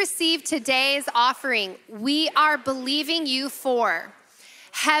 As we receive today's offering, we are believing you for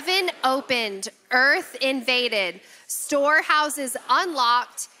heaven opened, earth invaded, storehouses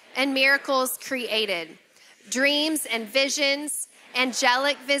unlocked, and miracles created, dreams and visions,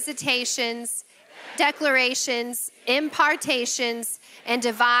 angelic visitations, declarations, impartations, and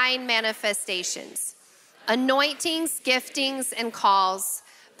divine manifestations. Anointings, giftings, and calls,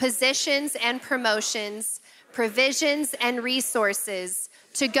 positions and promotions, provisions and resources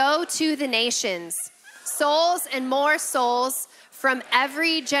to go to the nations, souls and more souls from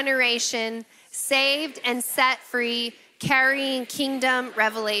every generation, saved and set free, carrying kingdom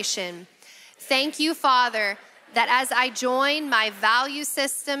revelation. Thank you, Father, that as I join my value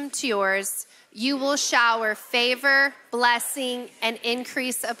system to yours, you will shower favor, blessing, and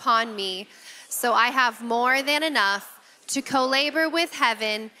increase upon me, so I have more than enough to co-labor with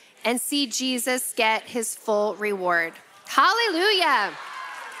heaven and see Jesus get his full reward. Hallelujah.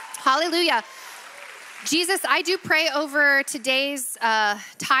 Hallelujah. Jesus, I do pray over today's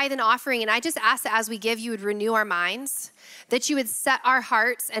tithe and offering, and I just ask that as we give, you would renew our minds, that you would set our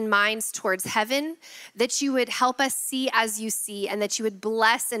hearts and minds towards heaven, that you would help us see as you see, and that you would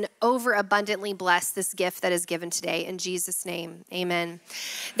bless and overabundantly bless this gift that is given today. In Jesus' name, amen.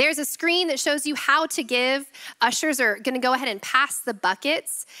 There's a screen that shows you how to give. Ushers are going to go ahead and pass the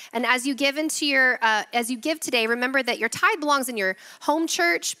buckets. And as you give today, remember that your tithe belongs in your home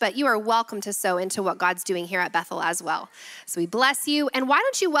church, but you are welcome to sow into what God's doing here at Bethel as well. So we bless you. And why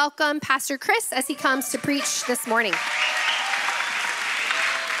don't you welcome Pastor Kris as he comes to preach this morning.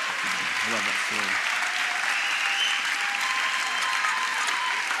 I love that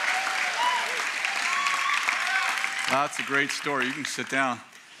story. That's a great story. You can sit down.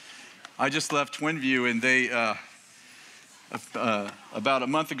 I just left Twinview, and they, about a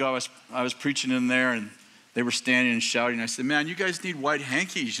month ago, I was preaching in there, and they were standing and shouting. I said, man, you guys need white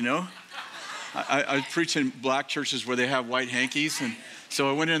hankies, you know? I was preaching in black churches where they have white hankies, and so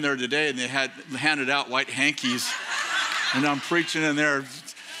I went in there today, and they had handed out white hankies, and I'm preaching in there.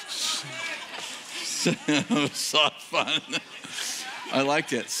 It was so fun. I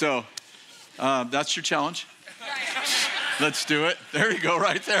liked it. So that's your challenge. Let's do it. There you go,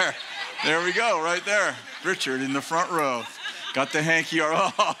 right there. There we go, right there. Richard in the front row. Got the hanky.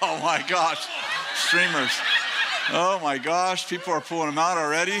 Oh my gosh. Streamers. Oh my gosh. People are pulling them out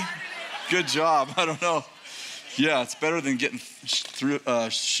already. Good job. I don't know. Yeah, it's better than getting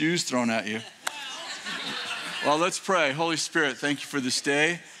shoes thrown at you. Well, let's pray. Holy Spirit, thank you for this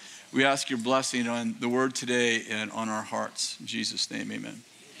day. we ask your blessing on the word today and on our hearts. In Jesus' name, amen.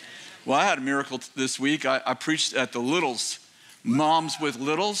 Well, I had a miracle this week. I preached at the Littles, Moms with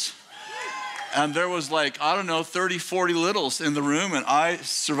Littles. And there was like, I don't know, 30, 40 littles in the room, and I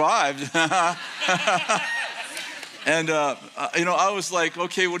survived. And, I was like,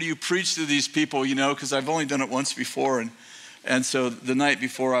 okay, what do you preach to these people, because I've only done it once before. And so the night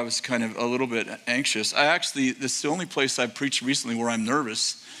before, I was kind of a little bit anxious. This is the only place I've preached recently where I'm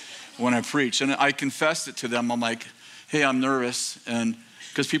nervous when I preach. And I confessed it to them. I'm like, hey, I'm nervous. And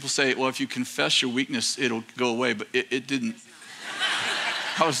because people say, well, if you confess your weakness, it'll go away. But it didn't.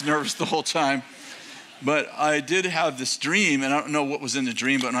 I was nervous the whole time. But I did have this dream, and I don't know what was in the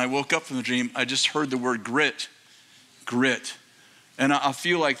dream, but when I woke up from the dream, I just heard the word grit. Grit. And I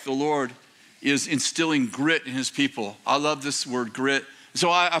feel like the Lord is instilling grit in his people. I love this word, grit.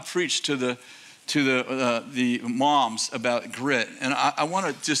 So I preached to the moms about grit. And I want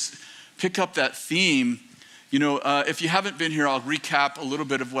to just pick up that theme. If you haven't been here, I'll recap a little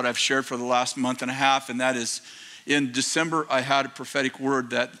bit of what I've shared for the last month and a half, and that is, in December, I had a prophetic word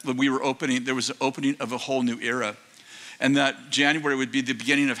that there was an opening of a whole new era. And that January would be the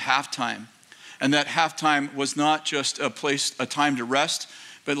beginning of halftime. And that halftime was not just a time to rest,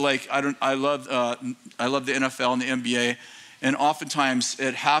 but I love the NFL and the NBA. And oftentimes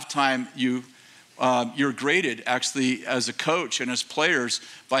at halftime, you're graded actually as a coach and as players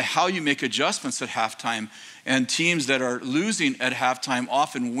by how you make adjustments at halftime. And teams that are losing at halftime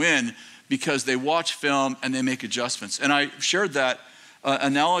often win because they watch film and they make adjustments. And I shared that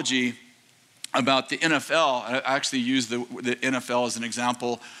analogy about the NFL. I actually used the NFL as an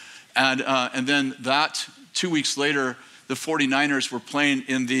example. And then that 2 weeks later, the 49ers were playing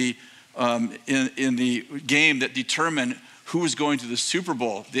in the game that determined who was going to the Super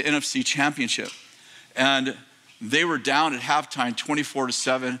Bowl, the NFC Championship. And they were down at halftime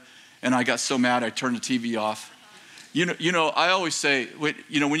 24-7, and I got so mad I turned the TV off. I always say, when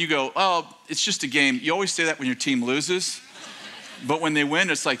you go, oh, it's just a game, you always say that when your team loses. But when they win,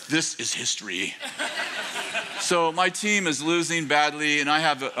 it's like, this is history. So my team is losing badly, and I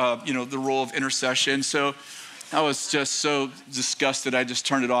have, the role of intercession. So I was just so disgusted, I just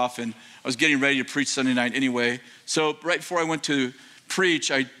turned it off, and I was getting ready to preach Sunday night anyway. So right before I went to preach,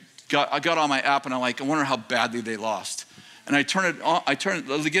 I got on my app, and I'm like, I wonder how badly they lost. And I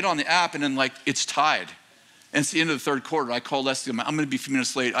get on the app, and then it's tied. And it's the end of the third quarter. I called Leslie. I'm going to be a few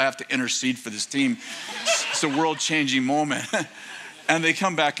minutes late. I have to intercede for this team. It's a world-changing moment. And they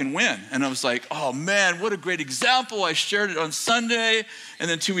come back and win. And I was like, oh, man, what a great example. I shared it on Sunday. And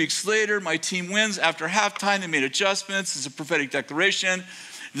then 2 weeks later, my team wins. After halftime, they made adjustments. It's a prophetic declaration.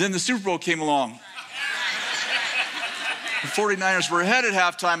 Then the Super Bowl came along. The 49ers were ahead at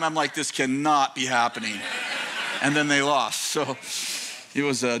halftime. I'm like, this cannot be happening. And then they lost. So it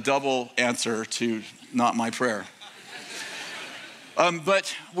was a double answer to not my prayer.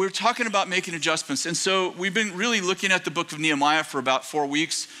 But we're talking about making adjustments. And so we've been really looking at the book of Nehemiah for about 4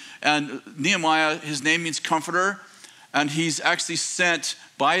 weeks. And Nehemiah, his name means comforter. And he's actually sent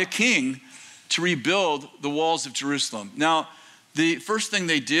by a king to rebuild the walls of Jerusalem. Now, the first thing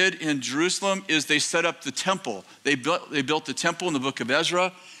they did in Jerusalem is they set up the temple. They built the temple in the book of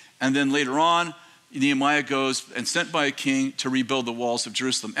Ezra. And then later on, Nehemiah goes and sent by a king to rebuild the walls of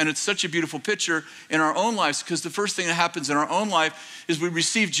Jerusalem. And it's such a beautiful picture in our own lives, because the first thing that happens in our own life is we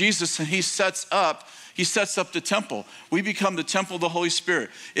receive Jesus, and he sets up the temple. We become the temple of the Holy Spirit.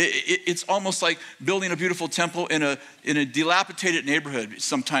 It's almost like building a beautiful temple in a dilapidated neighborhood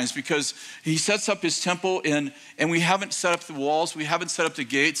sometimes, because he sets up his temple and we haven't set up the walls. We haven't set up the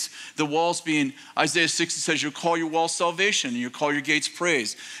gates. The walls being, Isaiah 60 says, you call your walls salvation and you call your gates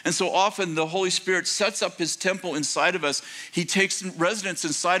praise. And so often the Holy Spirit sets up his temple inside of us. He takes residence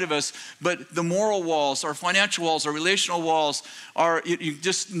inside of us, but the moral walls, our financial walls, our relational walls, you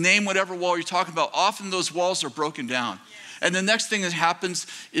just name whatever wall you're talking about. Often those walls are broken down. And the next thing that happens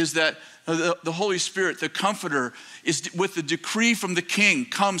is that the Holy Spirit, the Comforter, is with the decree from the King,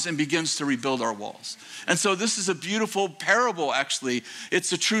 comes and begins to rebuild our walls. And so this is a beautiful parable, actually.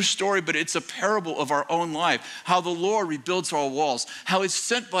 It's a true story, but it's a parable of our own life, how the Lord rebuilds our walls, how it's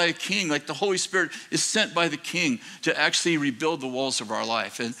sent by a king, like the Holy Spirit is sent by the King to actually rebuild the walls of our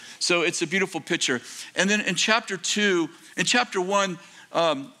life. And so it's a beautiful picture. And then in chapter 1,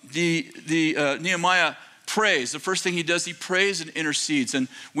 Nehemiah prays. The first thing he does, he prays and intercedes. And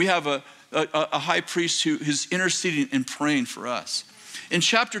we have a high priest who is interceding and praying for us. In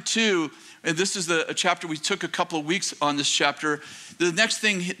chapter 2, and this is a chapter, we took a couple of weeks on this chapter. The next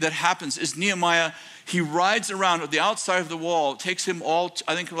thing that happens is Nehemiah, he rides around the outside of the wall. It takes him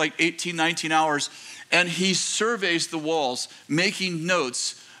I think like 18, 19 hours. And he surveys the walls, making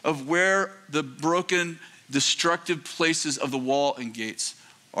notes of where the broken, destructive places of the wall and gates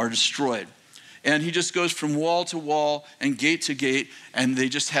are destroyed. And he just goes from wall to wall and gate to gate, and he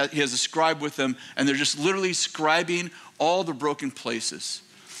has a scribe with them, and they're just literally scribing all the broken places.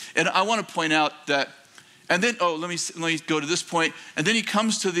 And I want to point out that, and then, let me go to this point. And then he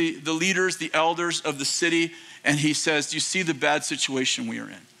comes to the leaders, the elders of the city, and he says, do you see the bad situation we are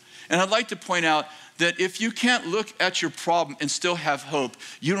in? And I'd like to point out that if you can't look at your problem and still have hope,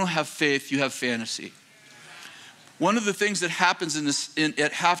 you don't have faith, you have fantasy. One of the things that happens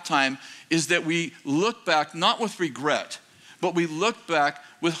at halftime is that we look back, not with regret, but we look back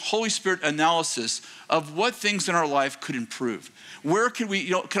with Holy Spirit analysis of what things in our life could improve. Where could we,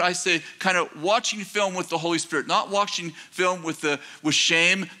 could I say, kind of watching film with the Holy Spirit, not watching film with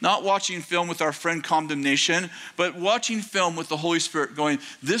shame, not watching film with our friend condemnation, but watching film with the Holy Spirit going,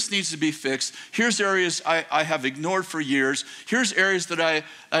 this needs to be fixed. Here's areas I have ignored for years. Here's areas that I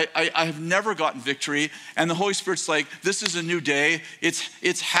have never gotten victory. And the Holy Spirit's like, this is a new day. It's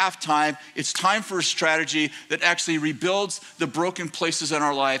halftime. It's time for a strategy that actually rebuilds the broken places in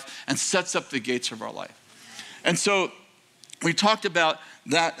our life and sets up the gates of our life. And so we talked about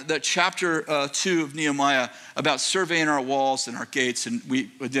that chapter 2 of Nehemiah about surveying our walls and our gates, and we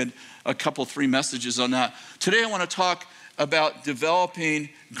did a couple, 3 messages on that. Today I want to talk about developing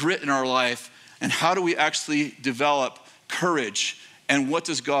grit in our life and how do we actually develop courage and what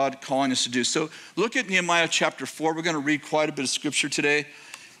does God calling us to do. So look at Nehemiah chapter 4. We're going to read quite a bit of scripture today.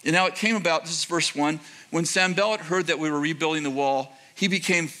 And now it came about, this is verse 1, when Sanballat heard that we were rebuilding the wall, he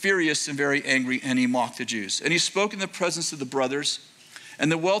became furious and very angry, and he mocked the Jews. And he spoke in the presence of the brothers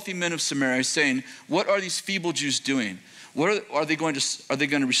and the wealthy men of Samaria, saying, what are these feeble Jews doing? Are they going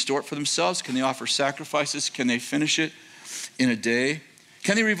to restore it for themselves? Can they offer sacrifices? Can they finish it in a day?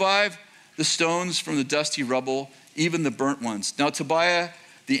 Can they revive the stones from the dusty rubble, even the burnt ones? Now Tobiah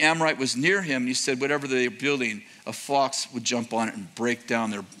the Amorite was near him, and he said, whatever they are building, a fox would jump on it and break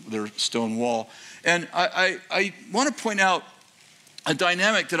down their stone wall. And I want to point out a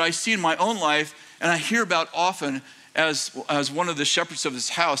dynamic that I see in my own life and I hear about often as one of the shepherds of this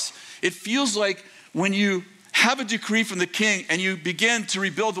house. It feels like when you have a decree from the king and you begin to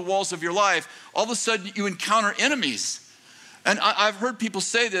rebuild the walls of your life, all of a sudden you encounter enemies. And I've heard people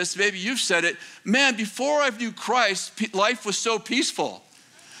say this, maybe you've said it, man, before I knew Christ, life was so peaceful.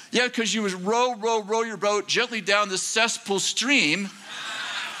 Yeah, because you would row your boat gently down this cesspool stream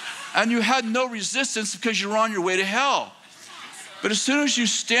and you had no resistance because you were on your way to hell. But as soon as you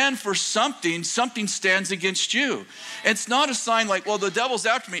stand for something, something stands against you. It's not a sign like, well, the devil's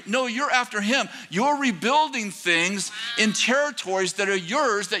after me. No, you're after him. You're rebuilding things in territories that are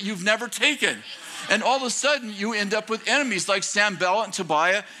yours that you've never taken. And all of a sudden, you end up with enemies like Sanballat and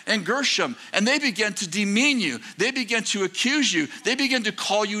Tobiah and Gershom. And they begin to demean you. They begin to accuse you. They begin to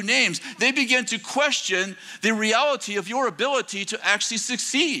call you names. They begin to question the reality of your ability to actually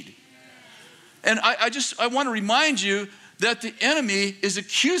succeed. And I want to remind you that the enemy is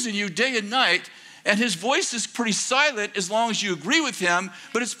accusing you day and night, and his voice is pretty silent as long as you agree with him,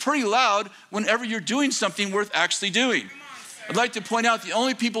 but it's pretty loud whenever you're doing something worth actually doing. I'd like to point out the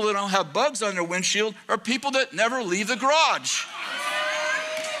only people that don't have bugs on their windshield are people that never leave the garage.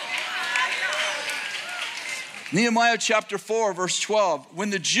 Nehemiah chapter 4, verse 12. When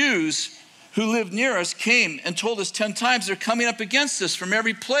the Jews who lived near us came and told us 10 times they're coming up against us from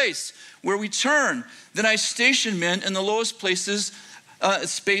every place where we turn, then I stationed men in the lowest places,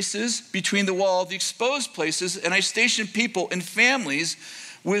 spaces between the wall, the exposed places, and I stationed people in families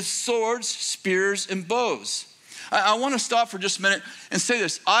with swords, spears, and bows. I want to stop for just a minute and say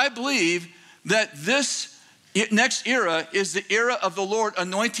this. I believe that this next era is the era of the Lord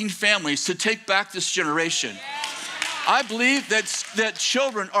anointing families to take back this generation. I believe that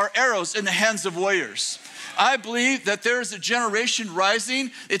children are arrows in the hands of warriors. I believe that there is a generation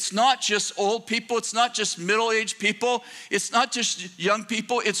rising. It's not just old people. It's not just middle-aged people. It's not just young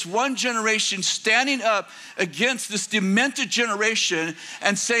people. It's one generation standing up against this demented generation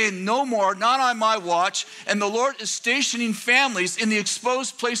and saying, no more, not on my watch. And the Lord is stationing families in the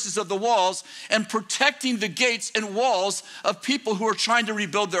exposed places of the walls and protecting the gates and walls of people who are trying to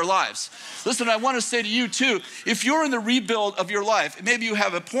rebuild their lives. Listen, I want to say to you too, if you're in the rebuild of your life, maybe you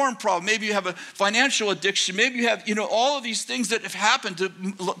have a porn problem, maybe you have a financial addiction, maybe you have, all of these things that have happened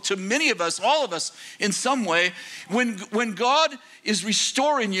to many of us, all of us in some way. When God is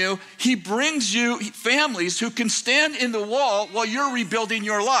restoring you, he brings you families who can stand in the wall while you're rebuilding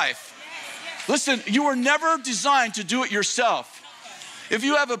your life. Listen, you were never designed to do it yourself. If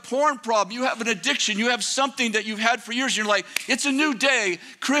you have a porn problem, you have an addiction, you have something that you've had for years, you're like, it's a new day.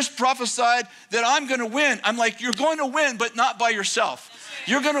 Kris prophesied that I'm going to win. I'm like, you're going to win, but not by yourself.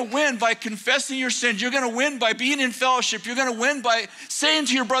 You're going to win by confessing your sins. You're going to win by being in fellowship. You're going to win by saying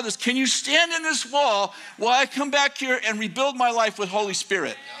to your brothers, can you stand in this wall while I come back here and rebuild my life with Holy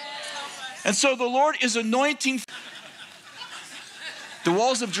Spirit? And so the Lord is anointing. The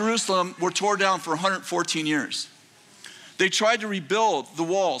walls of Jerusalem were torn down for 114 years. They tried to rebuild the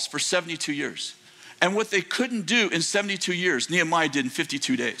walls for 72 years. And what they couldn't do in 72 years, Nehemiah did in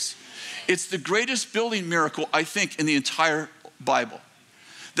 52 days. It's the greatest building miracle, I think, in the entire Bible.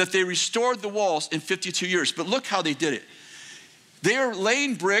 That they restored the walls in 52 years. But look how they did it. They are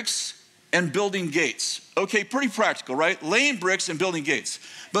laying bricks and building gates. Okay, pretty practical, right? Laying bricks and building gates.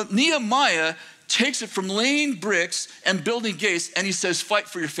 But Nehemiah takes it from laying bricks and building gates, and he says, fight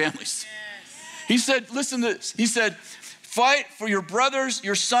for your families. Yes. He said, listen to this. He said, fight for your brothers,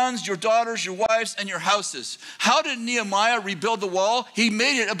 your sons, your daughters, your wives, and your houses. How did Nehemiah rebuild the wall? He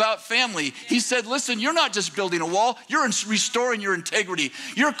made it about family. He said, listen, you're not just building a wall. You're restoring your integrity.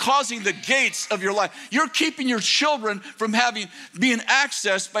 You're causing the gates of your life. You're keeping your children from being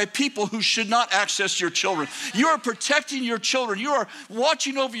accessed by people who should not access your children. You are protecting your children. You are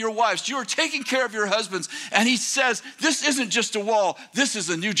watching over your wives. You are taking care of your husbands. And he says, this isn't just a wall. This is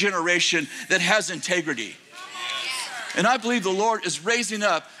a new generation that has integrity. And I believe the Lord is raising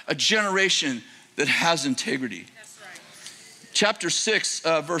up a generation that has integrity. That's right. Chapter 6,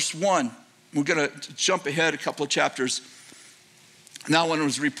 verse 1. We're going to jump ahead a couple of chapters. Now, when it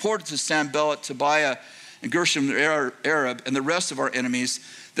was reported to Sanballat, Tobiah, and Gershom the Arab, and the rest of our enemies,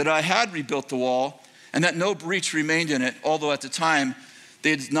 that I had rebuilt the wall, and that no breach remained in it, although at the time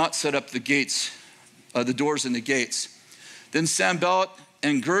they did not set up the gates, the doors and the gates. Then Sanballat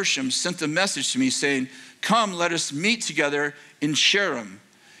and Gershom sent a message to me saying, come, let us meet together in Sharon,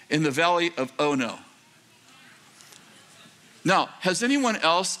 in the valley of Ono. Now, has anyone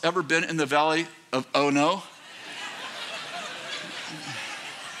else ever been in the valley of Ono?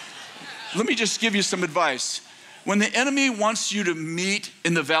 Let me just give you some advice. When the enemy wants you to meet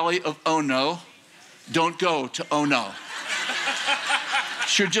in the valley of Ono, don't go to Ono.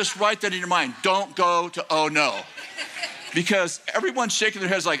 Should just write that in your mind. Don't go to Ono. Because everyone's shaking their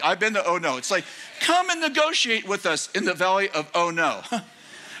heads like, I've been to Oh No. It's like, come and negotiate with us in the valley of Oh No.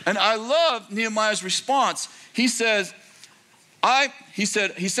 And I love Nehemiah's response. He says, he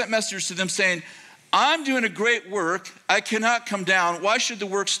sent messengers to them saying, I'm doing a great work. I cannot come down. Why should the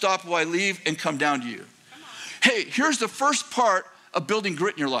work stop while I leave and come down to you? Hey, here's the first part of building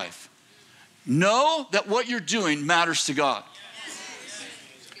grit in your life. Know that what you're doing matters to God.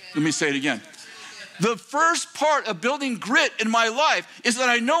 Let me say it again. The first part of building grit in my life is that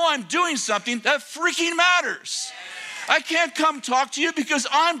I know I'm doing something that freaking matters. I can't come talk to you because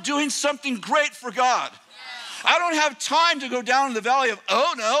I'm doing something great for God. I don't have time to go down in the valley of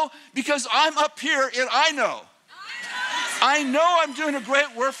oh no because I'm up here and I know. I know I'm doing a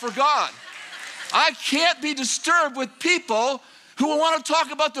great work for God. I can't be disturbed with people who will want to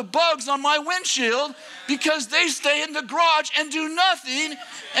talk about the bugs on my windshield because they stay in the garage and do nothing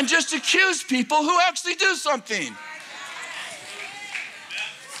and just accuse people who actually do something.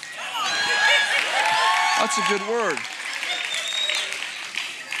 That's a good word.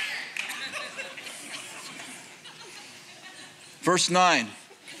 Verse 9,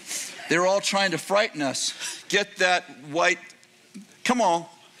 they were all trying to frighten us. Get that white, come on.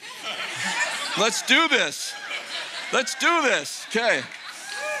 Let's do this. Let's do this. Okay.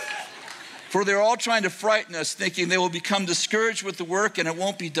 For they're all trying to frighten us, thinking they will become discouraged with the work and it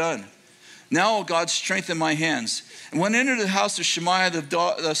won't be done. Now, O God, strengthen my hands. And when I entered the house of Shemaiah,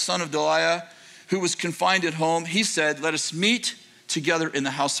 the son of Deliah, who was confined at home, he said, let us meet together in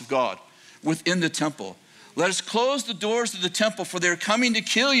the house of God, within the temple. Let us close the doors of the temple, for they're coming to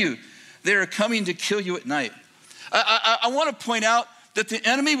kill you. They are coming to kill you at night. I want to point out that the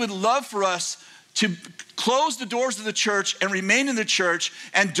enemy would love for us to close the doors of the church and remain in the church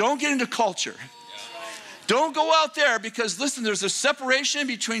and don't get into culture. Don't go out there because, listen, there's a separation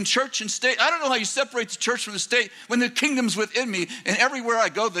between church and state. I don't know how you separate the church from the state when the kingdom's within me and everywhere I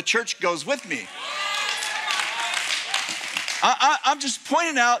go, the church goes with me. I'm just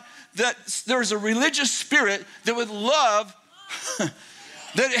pointing out that there's a religious spirit that would love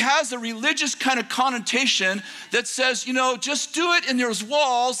that it has a religious kind of connotation that says, you know, just do it in those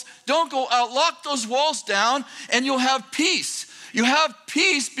walls. Don't go out, lock those walls down, and you'll have peace. You have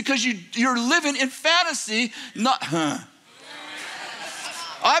peace because you're living in fantasy,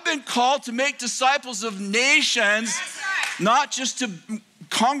 I've been called to make disciples of nations, not just to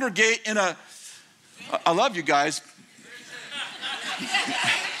congregate in a, I love you guys,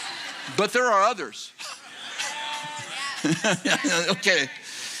 but there are others. Okay,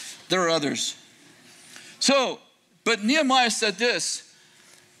 there are others. So, but Nehemiah said this,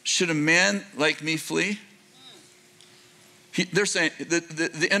 should a man like me flee? They're saying,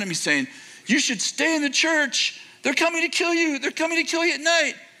 the enemy's saying, you should stay in the church. They're coming to kill you. They're coming to kill you at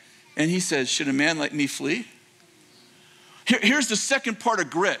night. And he says, should a man like me flee? Here's the second part of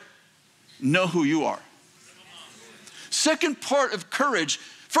grit. Know who you are. Second part of courage.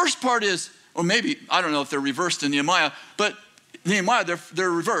 First part is, or maybe, I don't know if they're reversed in Nehemiah, but Nehemiah,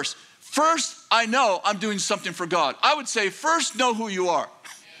 they're reversed. First, I know I'm doing something for God. I would say, first, know who you are.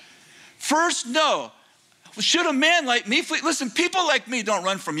 First, know. Should a man like me flee? Listen, people like me don't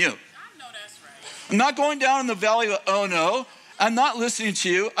run from you. I know that's right. I'm not going down in the valley of, oh no. I'm not listening to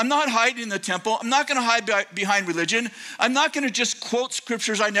you. I'm not hiding in the temple. I'm not going to hide behind religion. I'm not going to just quote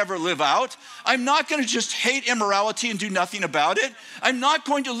scriptures I never live out. I'm not going to just hate immorality and do nothing about it. I'm not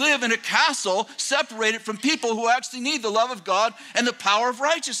going to live in a castle separated from people who actually need the love of God and the power of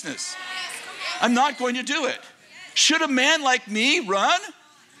righteousness. I'm not going to do it. Should a man like me run?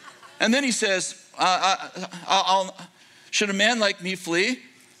 And then he says, should a man like me flee?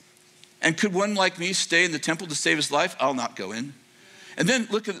 And could one like me stay in the temple to save his life? I'll not go in. And then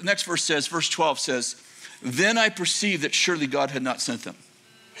look at the next verse says, verse 12 says, then I perceived that surely God had not sent them.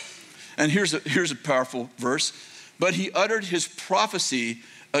 And here's a powerful verse. But he uttered his prophecy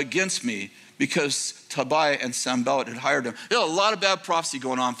against me because Tobiah and Sanballat had hired him. There's a lot of bad prophecy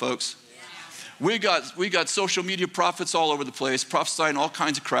going on, folks. We got social media prophets all over the place, prophesying all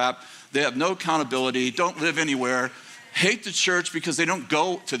kinds of crap. They have no accountability, don't live anywhere. Hate the church because they don't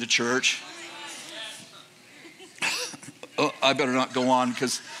go to the church. Oh, I better not go on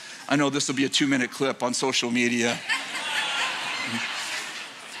because I know this will be a 2-minute clip on social media.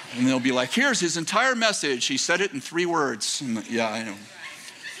 And they'll be like, here's his entire message. He said it in 3 words. Yeah, I know.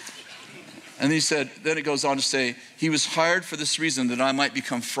 And he said, then it goes on to say, he was hired for this reason that I might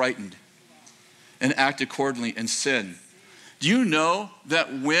become frightened and act accordingly and sin. Do you know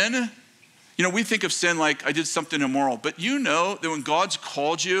that when, we think of sin like I did something immoral, but you know that when God's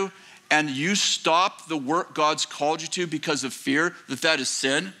called you and you stop the work God's called you to because of fear, that is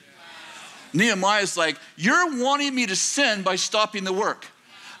sin? Nehemiah's like, you're wanting me to sin by stopping the work.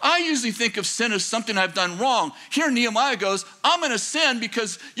 I usually think of sin as something I've done wrong. Here Nehemiah goes, I'm going to sin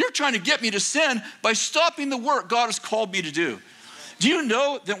because you're trying to get me to sin by stopping the work God has called me to do. Do you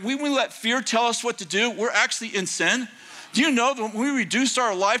know that when we let fear tell us what to do, we're actually in sin? Do you know that when we reduce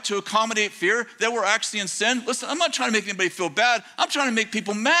our life to accommodate fear, that we're actually in sin? Listen, I'm not trying to make anybody feel bad. I'm trying to make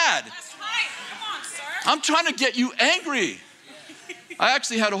people mad. That's right. Come on, sir. I'm trying to get you angry. I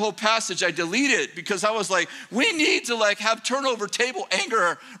actually had a whole passage I deleted because I was like, we need to have turnover table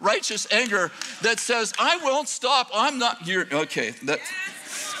anger, righteous anger that says, I won't stop. I'm not here. Okay.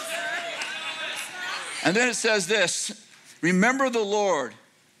 And then it says this, remember the Lord.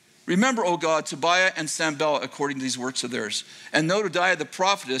 Remember, O God, Tobiah and Sanballat according to these works of theirs, and Noadiah the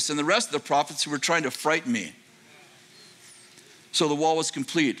prophetess and the rest of the prophets who were trying to frighten me. So the wall was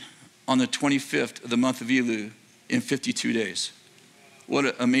complete on the 25th of the month of Elul in 52 days. What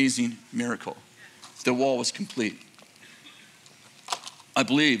an amazing miracle. The wall was complete. I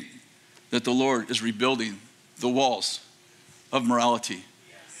believe that the Lord is rebuilding the walls of morality.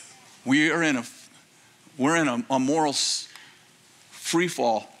 We're in a moral free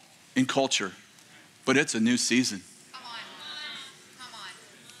fall in culture, but it's a new season. Come on.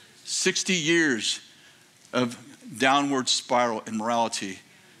 60 years of downward spiral in morality,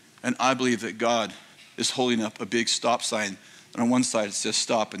 and I believe that God is holding up a big stop sign, and on one side it says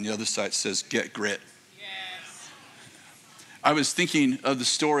stop, and the other side says get grit. Yes. I was thinking of the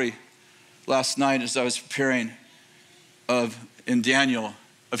story last night as I was preparing in Daniel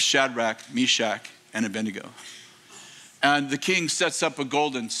of Shadrach, Meshach, and Abednego. And the king sets up a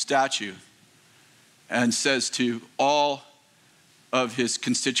golden statue and says to all of his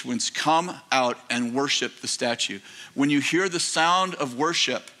constituents, come out and worship the statue. When you hear the sound of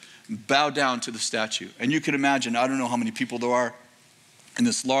worship, bow down to the statue. And you can imagine, I don't know how many people there are in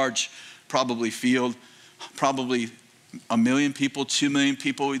this large, probably field, probably 1 million people, 2 million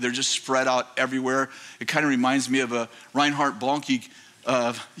people. They're just spread out everywhere. It kind of reminds me of a Reinhard Bonnke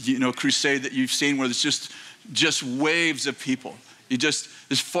crusade that you've seen where it's just waves of people. You just,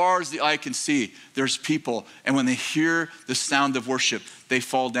 as far as the eye can see, there's people. And when they hear the sound of worship, they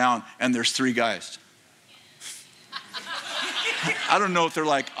fall down and there's 3 guys. I don't know if they're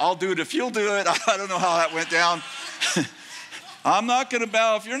like, I'll do it if you'll do it. I don't know how that went down. I'm not going to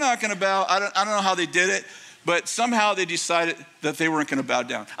bow if you're not going to bow. I don't know how they did it, but somehow they decided that they weren't going to bow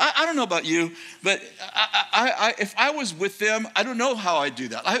down. I don't know about you, but if I was with them, I don't know how I'd do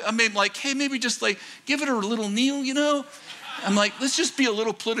that. I mean, hey, maybe just give it a little kneel, I'm like, let's just be a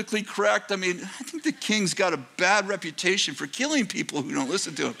little politically correct. I mean, I think the king's got a bad reputation for killing people who don't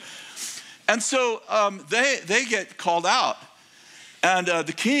listen to him. And so they get called out. And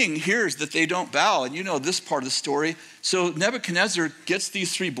the king hears that they don't bow. And you know this part of the story. So Nebuchadnezzar gets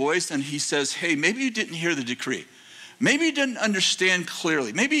these 3 boys and he says, hey, maybe you didn't hear the decree. Maybe you didn't understand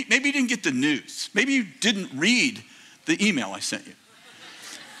clearly. Maybe you didn't get the news. Maybe you didn't read the email I sent you.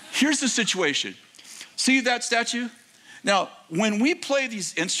 Here's the situation. See that statue? Now, when we play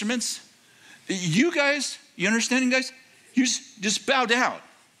these instruments, you guys, you understanding, guys? You just bow down.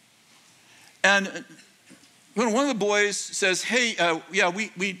 And when one of the boys says, hey,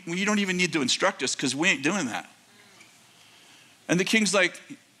 we don't even need to instruct us because we ain't doing that. And the king's like,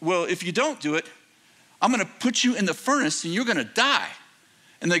 well, if you don't do it, I'm going to put you in the furnace and you're going to die.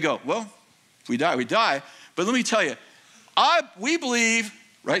 And they go, well, if we die, we die. But let me tell you, we believe,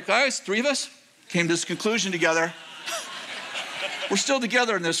 right, guys? 3 of us came to this conclusion together. We're still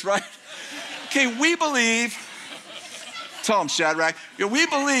together in this, right? Okay, we believe, tell him, Shadrach, we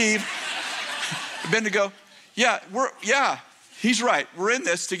believe, Abednego, he's right. We're in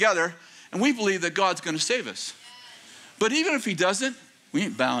this together, and we believe that God's going to save us. But even if he doesn't, we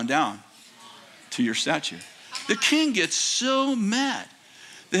ain't bowing down to your statue. The king gets so mad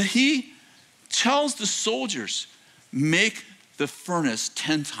that he tells the soldiers, make the furnace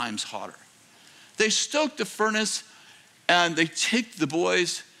 10 times hotter. They stoke the furnace, and they take the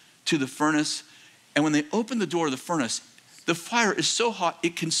boys to the furnace, and when they open the door of the furnace, the fire is so hot,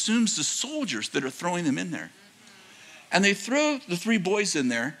 it consumes the soldiers that are throwing them in there. And they throw the 3 boys in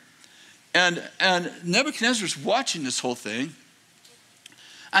there, and Nebuchadnezzar's watching this whole thing,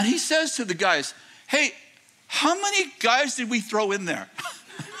 and he says to the guys, hey, how many guys did we throw in there?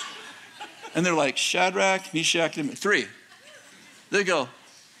 And they're like, Shadrach, Meshach, and 3.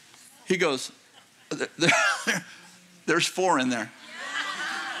 He goes, there's 4 in there.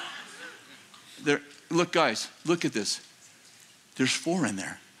 Look, guys, look at this. There's 4 in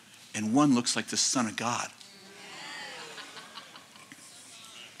there, and 1 looks like the Son of God.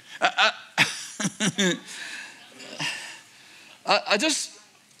 I just,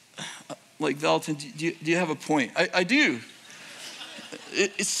 like, Vallotton, do you have a point? I do.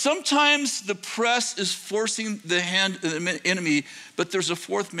 Sometimes the press is forcing the hand of the enemy, but there's a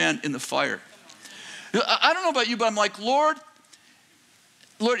 4th man in the fire. I don't know about you, but I'm like, Lord,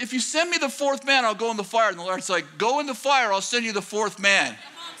 if you send me the 4th man, I'll go in the fire. And the Lord's like, go in the fire, I'll send you the 4th man. Come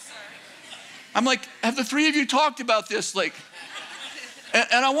on, sir. I'm like, have the 3 of you talked about this? Like,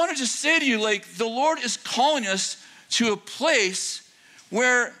 and I want to just say to you, like, the Lord is calling us to a place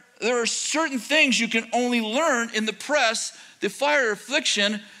where there are certain things you can only learn in the press, the fire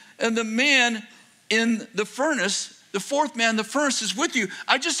affliction, and the man in the furnace. The 4th man, the furnace is with you.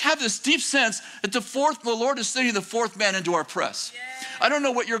 I just have this deep sense that the Lord is sending the 4th man into our press. Yeah. I don't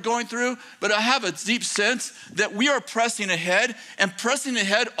know what you're going through, but I have a deep sense that we are pressing ahead, and pressing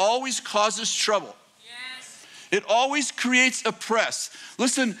ahead always causes trouble. Yes. It always creates a press.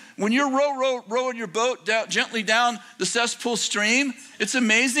 Listen, when you're rowing your boat gently down the cesspool stream, it's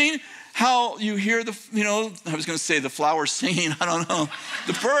amazing how you hear I was going to say the flowers singing, I don't know,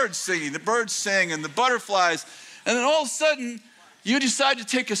 the birds singing, the birds sing, and the butterflies. And then all of a sudden, you decide to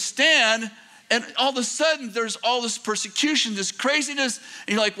take a stand, and all of a sudden, there's all this persecution, this craziness, and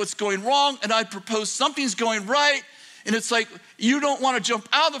you're like, what's going wrong? And I propose something's going right, and it's like, you don't want to jump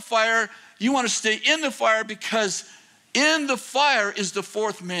out of the fire, you want to stay in the fire, because in the fire is the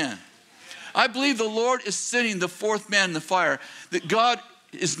 4th man. I believe the Lord is sending the 4th man in the fire, that God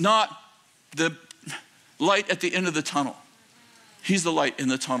is not the light at the end of the tunnel. He's the light in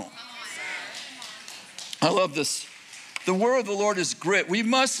the tunnel. I love this. The word of the Lord is grit. We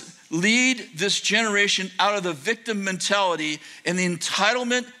must lead this generation out of the victim mentality and the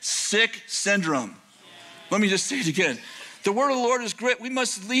entitlement sick syndrome. Let me just say it again. The word of the Lord is grit. We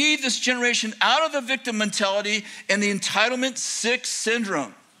must lead this generation out of the victim mentality and the entitlement sick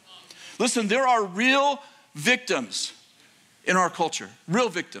syndrome. Listen, there are real victims in our culture, real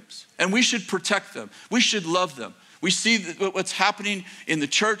victims, and we should protect them. We should love them. We see what's happening in the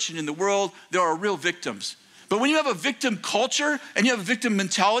church and in the world. There are real victims. But when you have a victim culture and you have a victim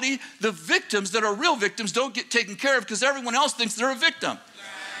mentality, the victims that are real victims don't get taken care of because everyone else thinks they're a victim.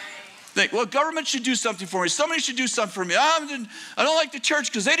 Think, well, government should do something for me. Somebody should do something for me. I don't like the church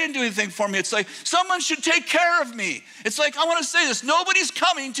because they didn't do anything for me. It's like, someone should take care of me. It's like, I want to say this. Nobody's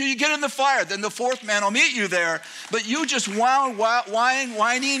coming till you get in the fire. Then the 4th man will meet you there. But you just whining and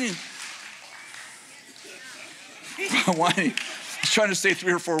whining. I was trying to say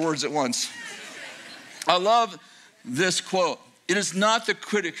 3 or 4 words at once. I love this quote. It is not the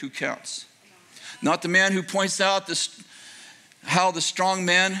critic who counts, not the man who points out how the strong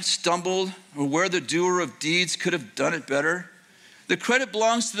man stumbled or where the doer of deeds could have done it better. The credit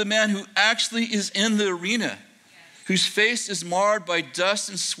belongs to the man who actually is in the arena, whose face is marred by dust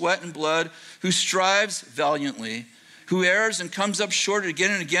and sweat and blood, who strives valiantly, who errs and comes up short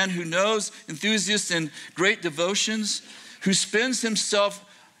again and again, who knows enthusiasts and great devotions, who spends himself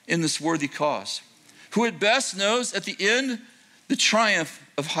in this worthy cause, who at best knows at the end the triumph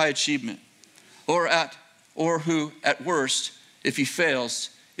of high achievement, or who at worst, if he fails,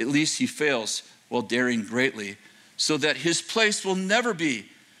 at least he fails while daring greatly, so that his place will never be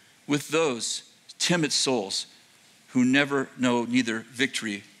with those timid souls who never know neither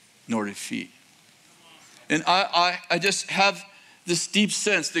victory nor defeat. And I just have this deep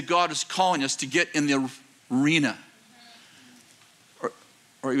sense that God is calling us to get in the arena.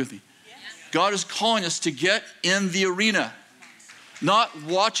 Are you with me? Yes. God is calling us to get in the arena. Not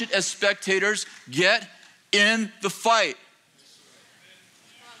watch it as spectators, get in the fight.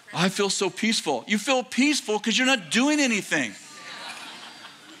 I feel so peaceful. You feel peaceful because you're not doing anything.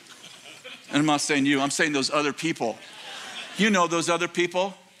 And I'm not saying you, I'm saying those other people. You know those other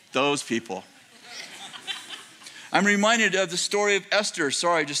people? Those people. I'm reminded of the story of Esther.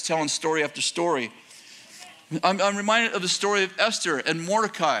 Sorry, just telling story after story. I'm reminded of the story of Esther and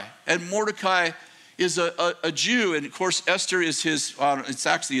Mordecai. And Mordecai is a Jew, and of course Esther is it's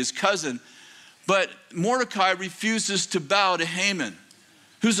actually his cousin. But Mordecai refuses to bow to Haman,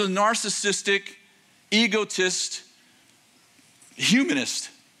 who's a narcissistic, egotist, humanist.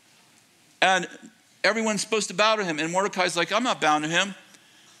 And everyone's supposed to bow to him. And Mordecai's like, I'm not bowing to him.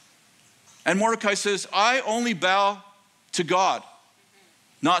 And Mordecai says, I only bow to God,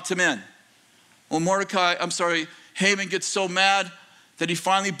 not to men. Well, Haman gets so mad that he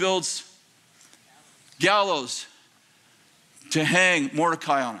finally builds gallows to hang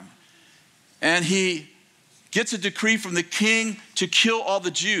Mordecai on him. And he gets a decree from the king to kill all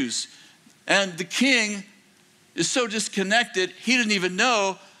the Jews. And the king is so disconnected, he didn't even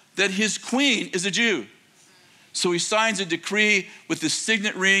know that his queen is a Jew. So he signs a decree with the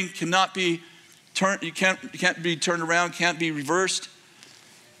signet ring, cannot be turned, you can't be turned around, can't be reversed.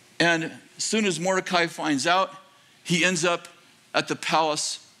 And as soon as Mordecai finds out, he ends up at the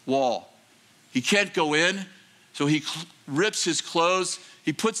palace wall. He can't go in, so he rips his clothes,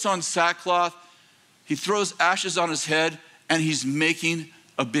 he puts on sackcloth, he throws ashes on his head, and he's making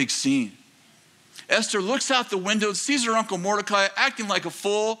a big scene. Esther looks out the window and sees her uncle Mordecai acting like a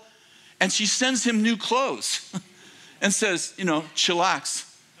fool, and she sends him new clothes and says, chillax.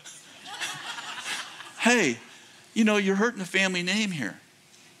 Hey, you're hurting the family name here.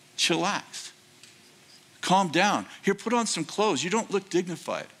 Chillax. Calm down. Here, put on some clothes. You don't look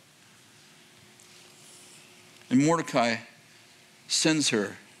dignified. And Mordecai sends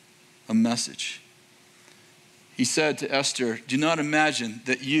her a message. He said to Esther, do not imagine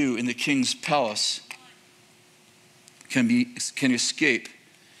that you in the king's palace can escape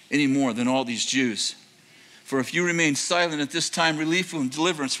any more than all these Jews. For if you remain silent at this time, relief and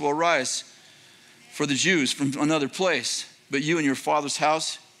deliverance will arise for the Jews from another place. But you and your father's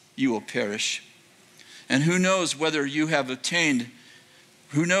house, you will perish. And who knows whether or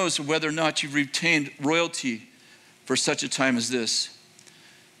not you've retained royalty for such a time as this.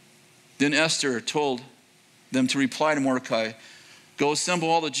 Then Esther told them to reply to Mordecai, go assemble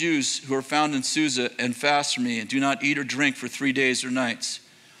all the Jews who are found in Susa and fast for me, and do not eat or drink for 3 days or nights,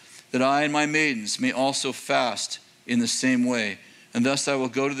 that I and my maidens may also fast in the same way. And thus I will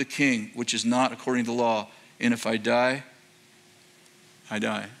go to the king, which is not according to the law. And if I die, I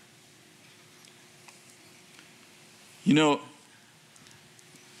die.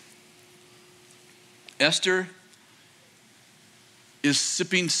 Esther is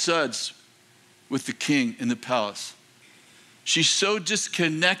sipping suds with the king in the palace. She's so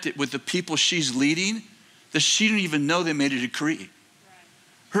disconnected with the people she's leading that she didn't even know they made a decree.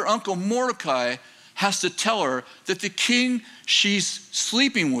 Her uncle Mordecai has to tell her that the king she's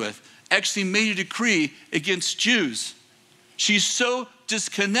sleeping with actually made a decree against Jews. She's so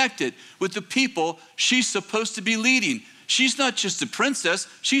disconnected with the people she's supposed to be leading. She's not just a princess,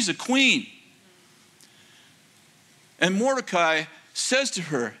 she's a queen. And Mordecai says to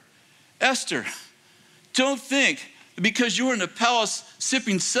her, Esther, don't think that because you're in the palace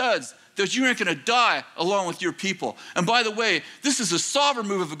sipping suds that you aren't going to die along with your people. And by the way, this is a sovereign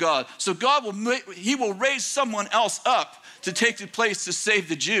move of God. So God will raise someone else up to take the place to save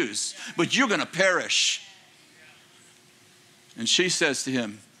the Jews. But you're going to perish. And she says to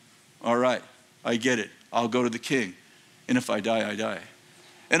him, all right, I get it. I'll go to the king. And if I die, I die.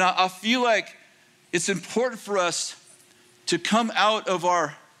 And I feel like it's important for us to come out of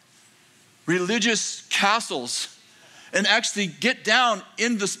our religious castles and actually get down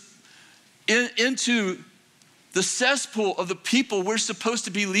into the cesspool of the people we're supposed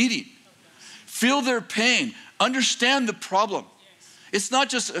to be leading. Feel their pain. Understand the problem. It's not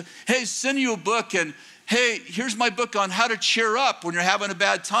just, hey, send you a book and, hey, here's my book on how to cheer up when you're having a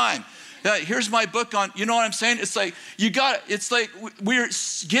bad time. Here's my book on, you know what I'm saying? It's like, it's like we're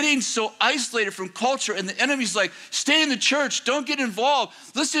getting so isolated from culture, and the enemy's like, stay in the church, don't get involved.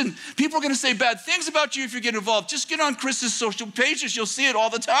 Listen, people are gonna say bad things about you if you get involved. Just get on Kris's social pages, you'll see it all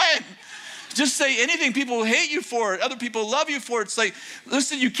the time. Just say anything, people will hate you for it, other people love you for it. It's like,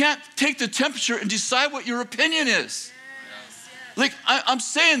 listen, you can't take the temperature and decide what your opinion is. Like, I'm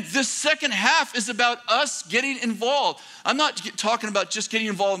saying this second half is about us getting involved. I'm not talking about just getting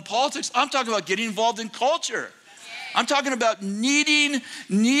involved in politics. I'm talking about getting involved in culture. I'm talking about needing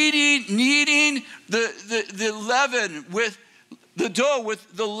the leaven with the dough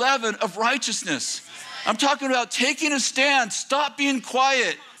with the leaven of righteousness. I'm talking about taking a stand. Stop being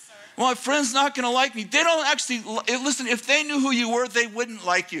quiet. Well, my friend's not going to like me. They don't actually, listen, if they knew who you were, they wouldn't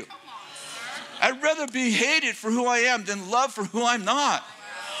like you. I'd rather be hated for who I am than loved for who I'm not.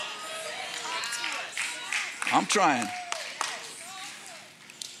 I'm trying.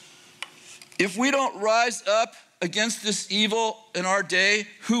 If we don't rise up against this evil in our day,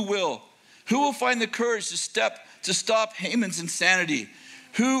 who will? Who will find the courage to stop Haman's insanity?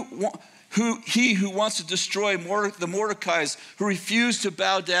 He who wants to destroy the Mordecais, who refuse to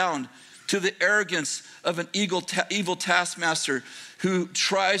bow down to the arrogance of an evil taskmaster who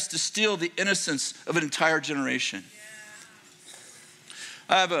tries to steal the innocence of an entire generation.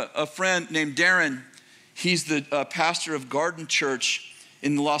 I have a friend named Darren. He's the pastor of Garden Church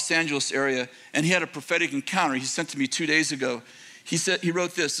in the Los Angeles area, and he had a prophetic encounter he sent to me 2 days ago. He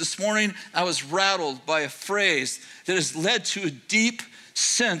wrote this morning I was rattled by a phrase that has led to a deep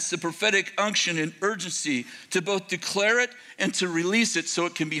sense of prophetic unction and urgency to both declare it and to release it so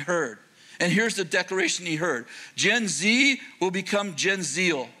it can be heard. And here's the declaration he heard. Gen Z will become Gen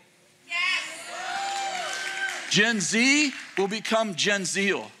Zeal. Yes. Gen Z will become Gen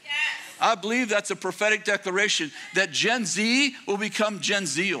Zeal. Yes. I believe that's a prophetic declaration that Gen Z will become Gen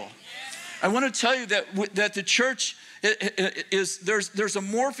Zeal. Yes. I want to tell you that the church there's a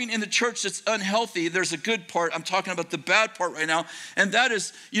morphing in the church that's unhealthy. There's a good part. I'm talking about the bad part right now. And that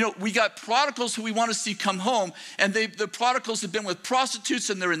is, we got prodigals who we want to see come home. And the prodigals have been with prostitutes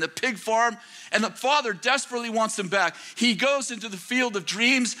and they're in the pig farm. And the father desperately wants them back. He goes into the field of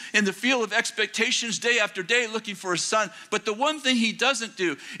dreams, in the field of expectations day after day looking for his son. But the one thing he doesn't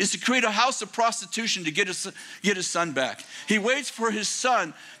do is to create a house of prostitution to get his son back. He waits for his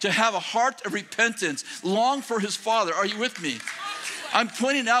son to have a heart of repentance, long for his father. Are you with me? I'm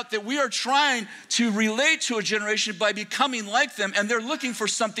pointing out that we are trying to relate to a generation by becoming like them, and they're looking for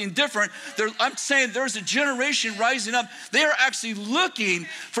something different. I'm saying there's a generation rising up. They are actually looking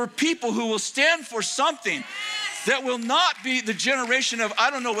for people who will stand for something that will not be the generation of, I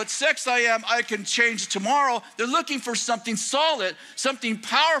don't know what sex I am, I can change tomorrow. They're looking for something solid, something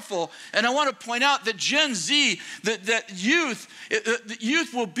powerful. And I want to point out that Gen Z, that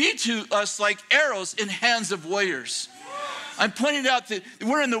youth will be to us like arrows in hands of warriors. I'm pointing out that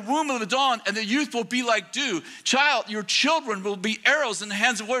we're in the womb of the dawn, and the youth will be like dew. Your children will be arrows in the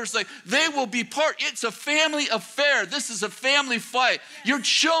hands of warriors. Like they will be part. It's a family affair. This is a family fight. Your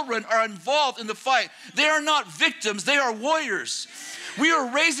children are involved in the fight. They are not victims. They are warriors. We are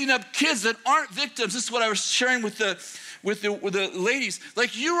raising up kids that aren't victims. This is what I was sharing with the ladies.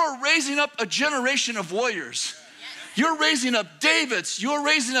 Like you are raising up a generation of warriors. You're raising up Davids, you're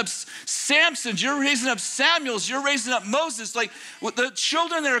raising up Samsons, you're raising up Samuels, you're raising up Moses. Like the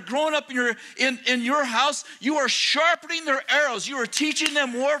children that are growing up in your house, you are sharpening their arrows. You are teaching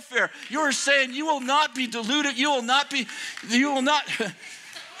them warfare. You are saying you will not be deluded.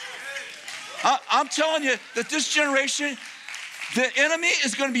 I'm telling you that this generation, the enemy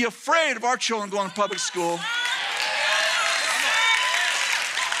is going to be afraid of our children going to public school.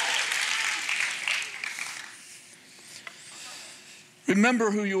 Remember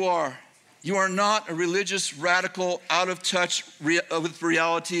who you are. You are not a religious, radical, out of touch with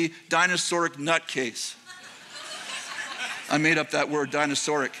reality, dinosauric nutcase. I made up that word,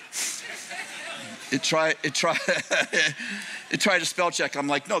 dinosauric. It tried to spell check. I'm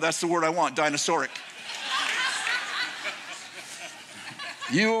like, no, that's the word I want, dinosauric.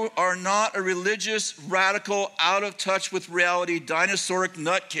 You are not a religious, radical, out of touch with reality, dinosauric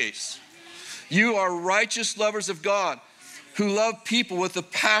nutcase. You are righteous lovers of God, who love people with a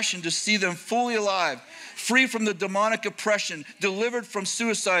passion to see them fully alive, free from the demonic oppression, delivered from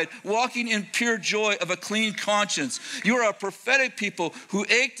suicide, walking in pure joy of a clean conscience. You are a prophetic people who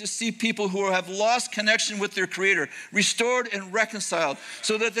ache to see people who have lost connection with their Creator, restored and reconciled,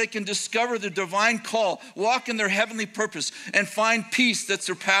 so that they can discover the divine call, walk in their heavenly purpose, and find peace that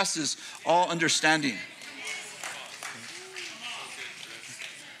surpasses all understanding.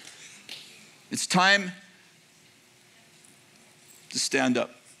 It's time to stand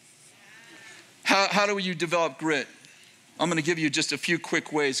up. How do you develop grit? I'm going to give you just a few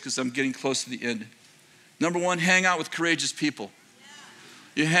quick ways because I'm getting close to the end. Number one, hang out with courageous people.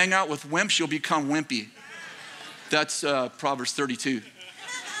 You hang out with wimps, you'll become wimpy. That's Proverbs 32.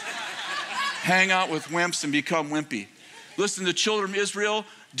 Hang out with wimps and become wimpy. Listen, the children of Israel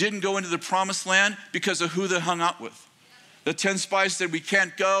didn't go into the promised land because of who they hung out with. The 10 spies said, we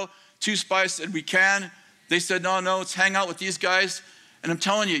can't go. 2 spies said, we can. They said, no, let's hang out with these guys. And I'm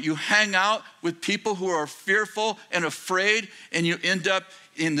telling you, you hang out with people who are fearful and afraid, and you end up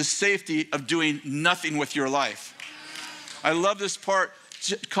in the safety of doing nothing with your life. I love this part.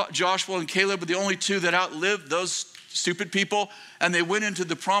 Joshua and Caleb were the only 2 that outlived those stupid people, and they went into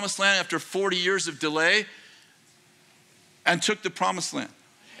the promised land after 40 years of delay and took the promised land.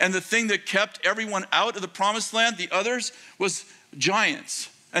 And the thing that kept everyone out of the promised land, the others, was giants.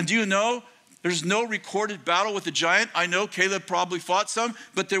 And do you know, there's no recorded battle with a giant. I know Caleb probably fought some,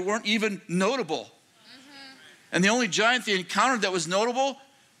 but they weren't even notable. And the only giant they encountered that was notable,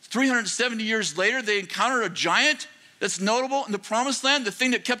 370 years later, they encountered a giant that's notable in the promised land, the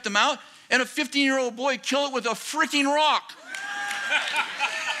thing that kept them out, and a 15-year-old boy killed it with a freaking rock.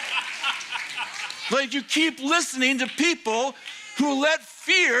 Like, you keep listening to people who let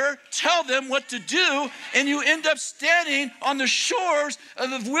fear tell them what to do, and you end up standing on the shores of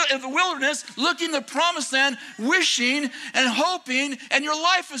the wilderness, looking at the promised land, wishing and hoping, and your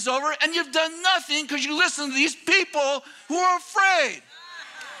life is over, and you've done nothing because you listen to these people who are afraid.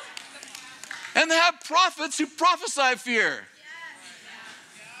 And they have prophets who prophesy fear.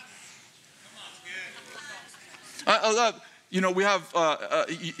 I love, you know, we have,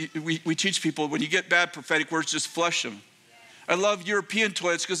 we teach people when you get bad prophetic words, just flush them. I love European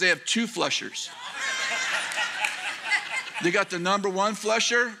toilets because they have 2 flushers. They got the number 1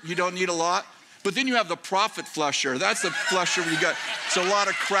 flusher, you don't need a lot. But then you have the prophet flusher. That's the flusher where you got, it's a lot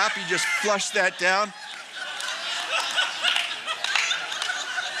of crap, you just flush that down.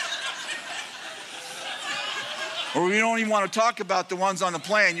 Or we don't even want to talk about the ones on the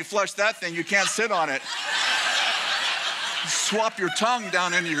plane. You flush that thing, you can't sit on it. You swap your tongue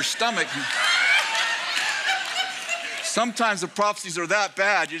down into your stomach. Sometimes the prophecies are that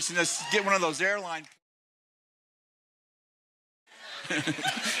bad, you just get one of those airline.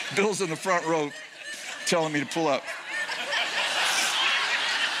 Bill's in the front row telling me to pull up.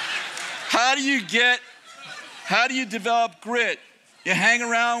 How do you develop grit? You hang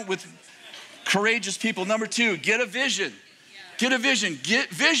around with courageous people. Number 2, get a vision. Get a vision.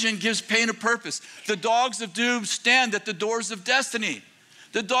 Vision gives pain a purpose. The dogs of doom stand at the doors of destiny.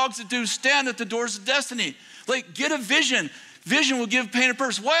 The dogs of doom stand at the doors of destiny. Like, get a vision. Vision will give pain a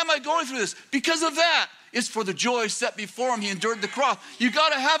purpose. Why am I going through this? Because of that. It's for the joy set before him. He endured the cross. You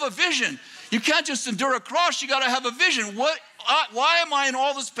got to have a vision. You can't just endure a cross. You got to have a vision. Why am I in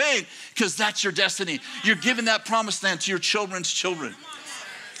all this pain? Because that's your destiny. You're giving that promised land to your children's children.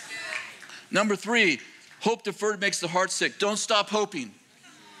 Number 3, hope deferred makes the heart sick. Don't stop hoping.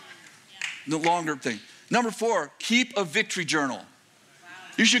 The longer thing. Number 4, keep a victory journal.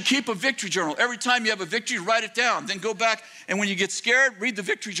 You should keep a victory journal. Every time you have a victory, write it down. Then go back, and when you get scared, read the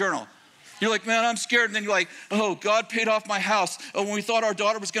victory journal. You're like, man, I'm scared. And then you're like, oh, God paid off my house. Oh, when we thought our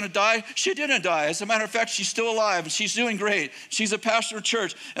daughter was going to die, she didn't die. As a matter of fact, she's still alive, and she's doing great. She's a pastor of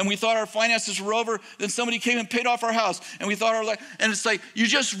church. And we thought our finances were over. Then somebody came and paid off our house. And we thought and it's like, you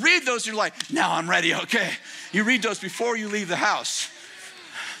just read those, and you're like, now I'm ready, okay. You read those before you leave the house.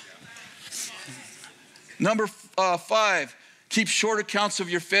 Number 5, keep short accounts of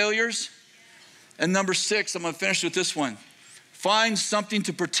your failures. And number 6, I'm going to finish with this one. Find something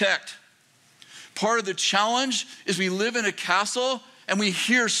to protect. Part of the challenge is we live in a castle and we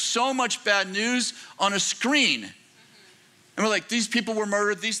hear so much bad news on a screen. And we're like, these people were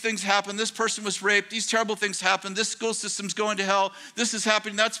murdered, these things happened, this person was raped, these terrible things happened, this school system's going to hell, this is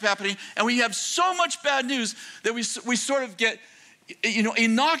happening, that's happening. And we have so much bad news that we sort of get,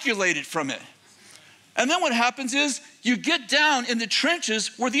 inoculated from it. And then what happens is you get down in the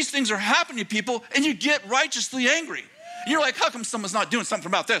trenches where these things are happening to people and you get righteously angry. And you're like, how come someone's not doing something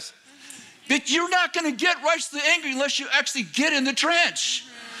about this? But you're not going to get righteously angry unless you actually get in the trench.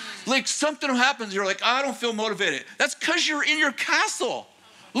 Like something happens, you're like, I don't feel motivated. That's because you're in your castle.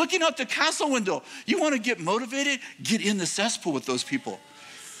 looking out the castle window. You want to get motivated? Get in the cesspool with those people.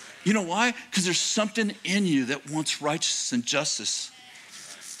 You know why? Because there's something in you that wants righteousness and justice.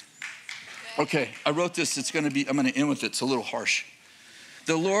 Okay, I wrote this. I'm going to end with it. It's a little harsh.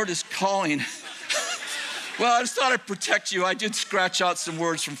 The Lord is calling. Well, I just thought I'd protect you. I did scratch out some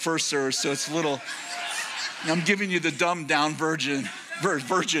words from first service, so it's a little, I'm giving you the dumbed down version.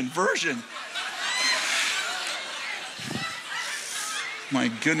 My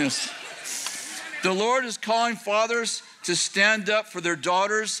goodness. The Lord is calling fathers to stand up for their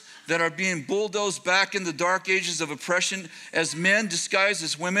daughters that are being bulldozed back in the dark ages of oppression as men disguised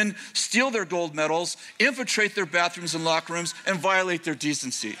as women steal their gold medals, infiltrate their bathrooms and locker rooms, and violate their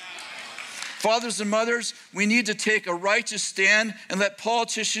decency. Fathers and mothers, we need to take a righteous stand and let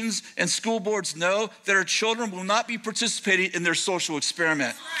politicians and school boards know that our children will not be participating in their social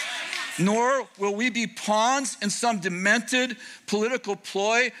experiment. Nor will we be pawns in some demented political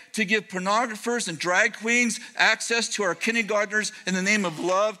ploy to give pornographers and drag queens access to our kindergartners in the name of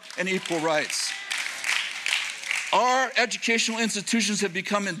love and equal rights. Our educational institutions have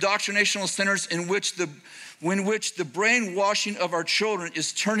become indoctrinational centers in which the brainwashing of our children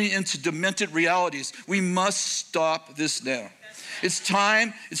is turning into demented realities. We must stop this now. It's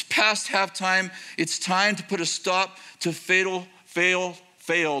time, it's past halftime. It's time to put a stop to failed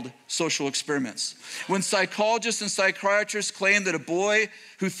social experiments. When psychologists and psychiatrists claim that a boy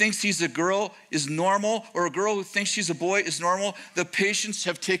who thinks he's a girl is normal, or a girl who thinks she's a boy is normal, the patients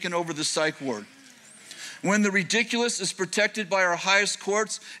have taken over the psych ward. When the ridiculous is protected by our highest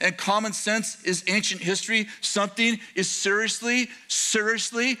courts and common sense is ancient history, something is seriously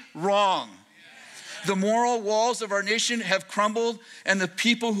wrong. The moral walls of our nation have crumbled, and the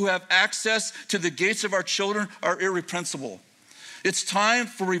people who have access to the gates of our children are irrepressible. It's time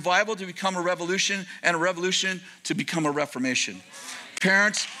for revival to become a revolution, and a revolution to become a reformation.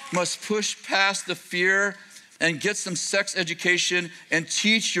 Parents must push past the fear and get some sex education and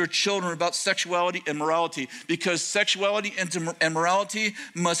teach your children about sexuality and morality, because sexuality and morality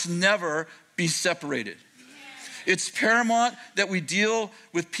must never be separated. It's paramount that we deal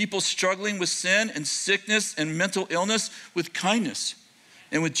with people struggling with sin and sickness and mental illness with kindness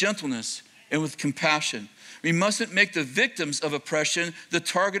and with gentleness and with compassion. We mustn't make the victims of oppression the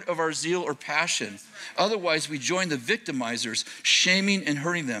target of our zeal or passion. Otherwise, we join the victimizers, shaming and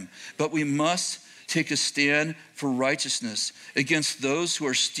hurting them. But we must take a stand for righteousness against those who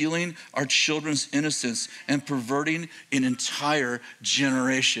are stealing our children's innocence and perverting an entire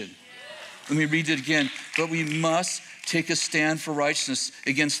generation. Let me read it again. But we must take a stand for righteousness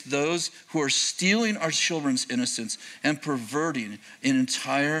against those who are stealing our children's innocence and perverting an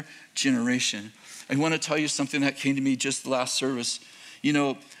entire generation. I want to tell you something that came to me just the last service. You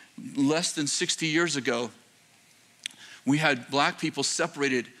know, less than 60 years ago, we had black people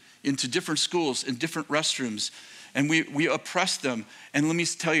separated into different schools and different restrooms, and we oppressed them. And let me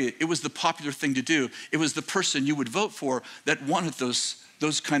tell you, it was the popular thing to do. It was the person you would vote for that wanted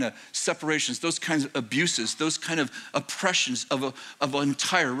those kind of separations, those kinds of abuses, those kind of oppressions of an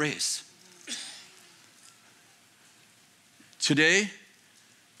entire race. Today,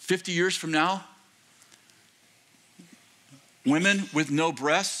 50 years from now, women with no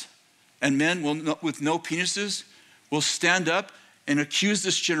breasts and men with no penises will stand up and accuse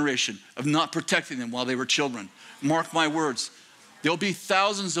this generation of not protecting them while they were children. Mark my words. There'll be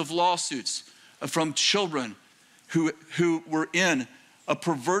thousands of lawsuits from children who were in a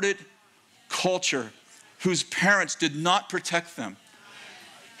perverted culture, whose parents did not protect them,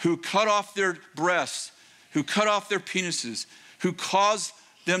 who cut off their breasts, who cut off their penises, who caused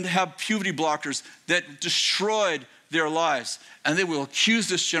them to have puberty blockers that destroyed their lives. And they will accuse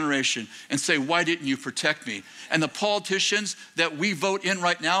this generation and say, why didn't you protect me? And the politicians that we vote in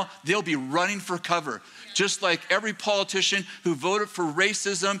right now, they'll be running for cover. Just like every politician who voted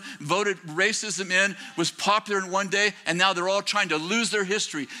racism in, was popular in one day, and now they're all trying to lose their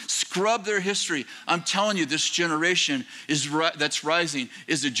history, scrub their history. I'm telling you, this generation that's rising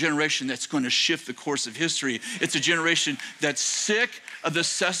is a generation that's going to shift the course of history. It's a generation that's sick of the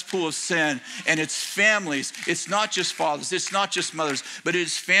cesspool of sin, and it's families. It's not just fathers, it's not just mothers, but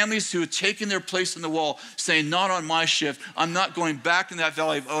it's families who have taken their place in the wall, saying, not on my shift. I'm not going back in that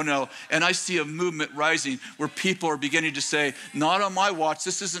valley of oh no. And I see a movement rising where people are beginning to say, not on my watch.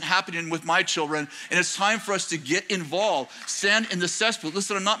 This isn't happening with my children. And it's time for us to get involved. Stand in the cesspool.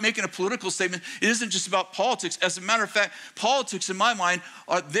 Listen, I'm not making a political statement. It isn't just about politics. As a matter of fact, politics in my mind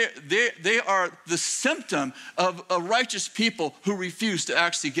they are the symptom of a righteous people who refuse to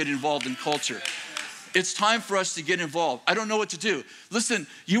actually get involved in culture. It's time for us to get involved. I don't know what to do. Listen,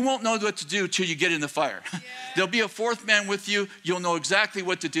 you won't know what to do till you get in the fire. Yeah. There'll be a fourth man with you. You'll know exactly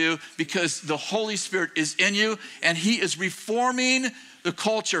what to do because the Holy Spirit is in you and he is reforming the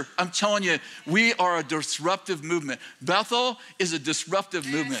culture. I'm telling you, we are a disruptive movement. Bethel is a disruptive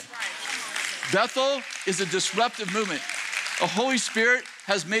movement. Right. Bethel is a disruptive movement. The Holy Spirit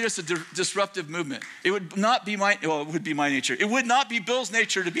has made us a disruptive movement. It would not be it would be my nature. It would not be Bill's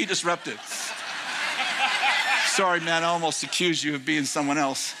nature to be disruptive. Sorry, man, I almost accused you of being someone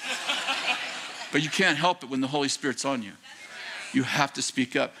else. But you can't help it when the Holy Spirit's on you. You have to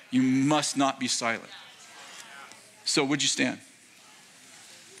speak up. You must not be silent. So would you stand?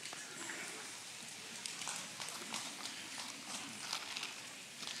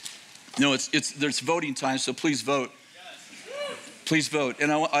 No, there's voting time, so please vote. Please vote.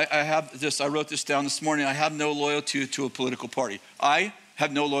 And I have this, I wrote this down this morning. I have no loyalty to a political party. I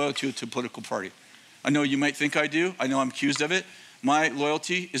have no loyalty to a political party. I know you might think I do. I know I'm accused of it. My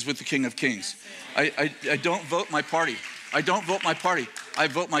loyalty is with the King of Kings. I don't vote my party. I don't vote my party. I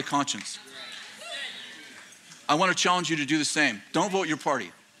vote my conscience. I want to challenge you to do the same. Don't vote your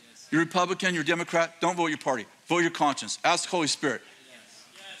party. You're Republican, you're Democrat, don't vote your party. Vote your conscience. Ask the Holy Spirit.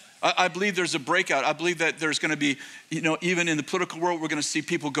 I believe there's a breakout. I believe that there's going to be, even in the political world, we're going to see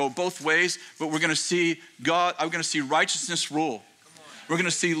people go both ways, but we're going to see God, I'm going to see righteousness rule. We're going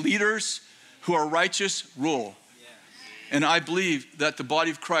to see leaders who are righteous rule. And I believe that the body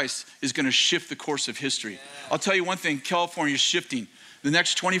of Christ is going to shift the course of history. I'll tell you one thing, California is shifting. The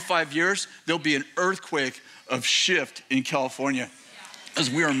next 25 years, there'll be an earthquake of shift in California as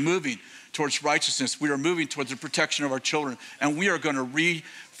we are moving towards righteousness. We are moving towards the protection of our children, and we are going to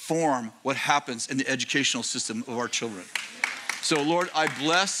reform what happens in the educational system of our children. So Lord, I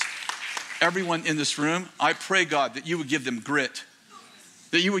bless everyone in this room. I pray, God, that you would give them grit.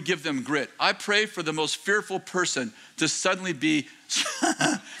 That you would give them grit. I pray for the most fearful person to suddenly be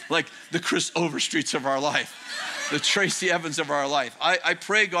like the Chris Overstreets of our life, the Tracy Evans of our life. I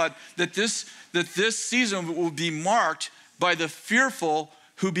pray, God, that this season will be marked by the fearful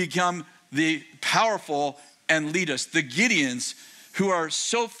who become the powerful and lead us. The Gideons who are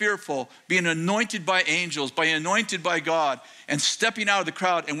so fearful, being anointed by angels, being anointed by God, and stepping out of the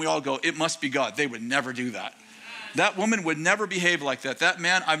crowd, and we all go, it must be God. They would never do that. That woman would never behave like that. That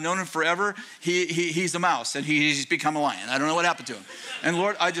man, I've known him forever. He's a mouse, and he's become a lion. I don't know what happened to him. And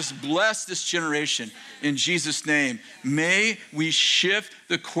Lord, I just bless this generation in Jesus' name. May we shift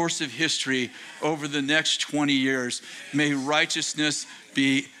the course of history over the next 20 years. May righteousness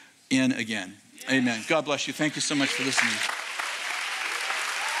be in again. Amen. God bless you. Thank you so much for listening.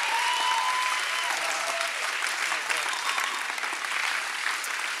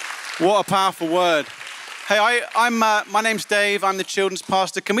 What a powerful word. Hey, my name's Dave. I'm the children's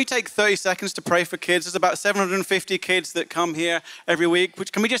pastor. Can we take 30 seconds to pray for kids? There's about 750 kids that come here every week.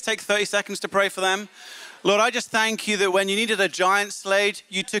 Can we just take 30 seconds to pray for them? Lord, I just thank you that when you needed a giant slayed,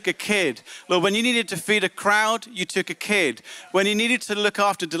 you took a kid. Lord, when you needed to feed a crowd, you took a kid. When you needed to look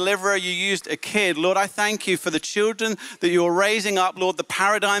after a deliverer, you used a kid. Lord, I thank you for the children that you're raising up, Lord, the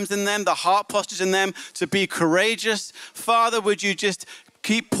paradigms in them, the heart postures in them to be courageous. Father, would you just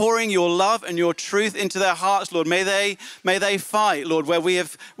keep pouring your love and your truth into their hearts, Lord. May they fight, Lord, where we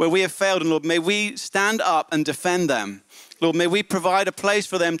have failed. And Lord, may we stand up and defend them. Lord, may we provide a place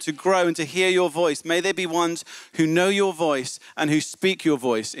for them to grow and to hear your voice. May they be ones who know your voice and who speak your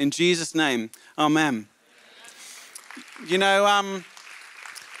voice. In Jesus' name, amen. You know,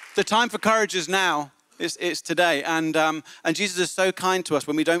 the time for courage is now. It's today. And Jesus is so kind to us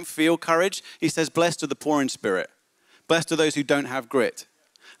when we don't feel courage. He says, blessed are the poor in spirit. Blessed are those who don't have grit.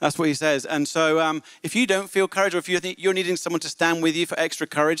 That's what he says. And so if you don't feel courage, or if you think you're needing someone to stand with you for extra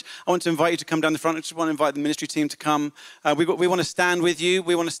courage, I want to invite you to come down the front. I just want to invite the ministry team to come. We want to stand with you.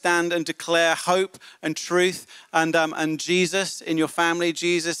 We want to stand and declare hope and truth and Jesus in your family,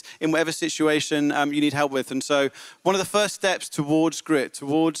 Jesus in whatever situation you need help with. And so one of the first steps towards grit,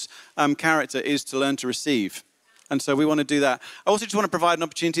 towards character, is to learn to receive. And so we want to do that. I also just want to provide an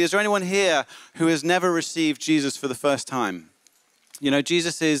opportunity. Is there anyone here who has never received Jesus for the first time? You know,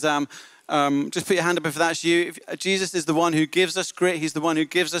 Jesus is, just put your hand up if that's you. Jesus is the one who gives us grit. He's the one who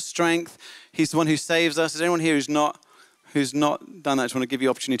gives us strength. He's the one who saves us. Is there anyone here who's not done that? I just want to give you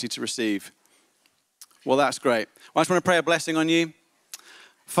opportunity to receive. Well, that's great. Well, I just want to pray a blessing on you.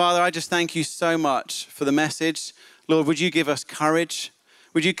 Father, I just thank you so much for the message. Lord, would you give us courage?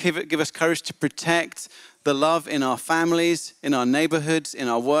 Would you give us courage to protect the love in our families, in our neighborhoods, in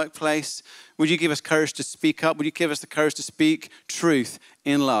our workplace? Would you give us courage to speak up? Would you give us the courage to speak truth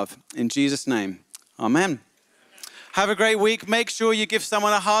in love? In Jesus' name, amen. Have a great week. Make sure you give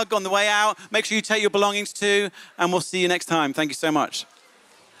someone a hug on the way out. Make sure you take your belongings too. And we'll see you next time. Thank you so much.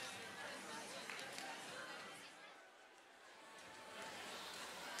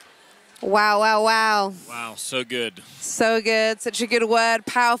 Wow, wow, wow. Wow, so good. So good. Such a good word,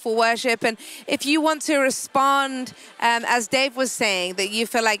 powerful worship. And if you want to respond, as Dave was saying, that you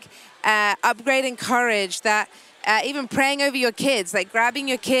feel like upgrading courage, that even praying over your kids, like grabbing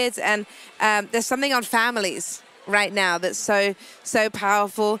your kids, and there's something on families right now that's so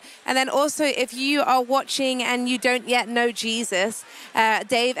powerful. And then also, if you are watching and you don't yet know Jesus,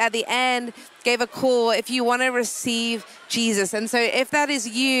 Dave at the end gave a call if you want to receive Jesus. And so if that is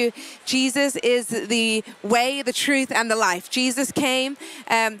you, Jesus is the way, the truth, and the life. Jesus came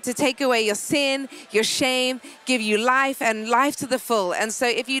to take away your sin, your shame, give you life, and life to the full. And so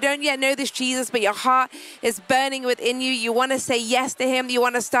if you don't yet know this Jesus, but your heart is burning within you, you want to say yes to him, you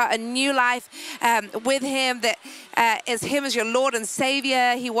want to start a new life with him, that is him as your Lord and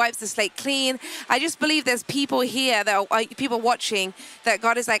Savior. He wipes the slate clean. I just believe there's people here, that are people watching, that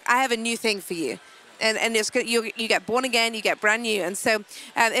God is like, I have a new thing for you. And it's good. You get born again, you get brand new. And so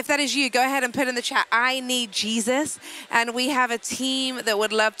if that is you, go ahead and put in the chat, I need Jesus. And we have a team that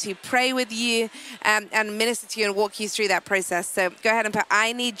would love to pray with you and minister to you and walk you through that process. So go ahead and put,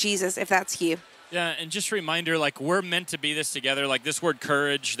 I need Jesus, if that's you. Yeah, and just a reminder, like, we're meant to be this together. Like this word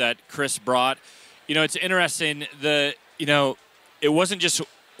courage that Kris brought, you know, it's interesting. It wasn't just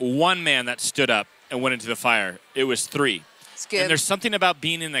one man that stood up and went into the fire. It was three. Good. And there's something about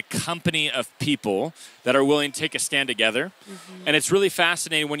being in the company of people that are willing to take a stand together. Mm-hmm. And it's really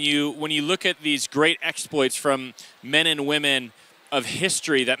fascinating when you look at these great exploits from men and women of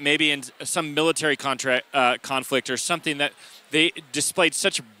history that maybe in some military conflict or something that they displayed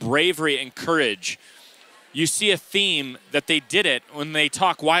such bravery and courage. You see a theme that they did it when they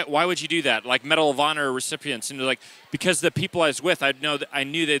talk. Why would you do that? Like Medal of Honor recipients, and they're like, because the people I was with, I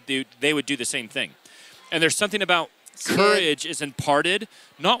knew that they would do the same thing. And there's something about courage is imparted,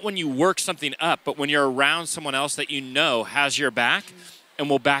 not when you work something up, but when you're around someone else that you know has your back and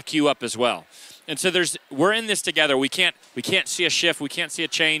will back you up as well. And so we're in this together. We can't see a shift. We can't see a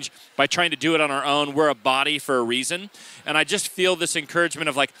change by trying to do it on our own. We're a body for a reason. And I just feel this encouragement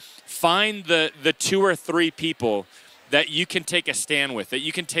of like, find the 2 or 3 people that you can take a stand with, that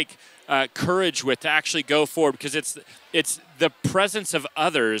you can take courage with to actually go forward, because it's the presence of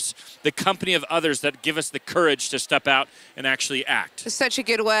others, the company of others, that give us the courage to step out and actually act. It's such a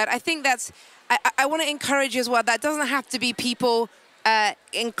good word. I think I want to encourage you as well. That doesn't have to be people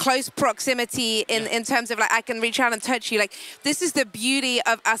in close proximity in terms of like, I can reach out and touch you. Like, this is the beauty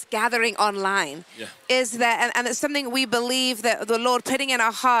of us gathering online, is that, and it's something we believe that the Lord putting in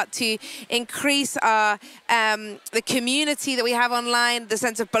our heart to increase our, the community that we have online, the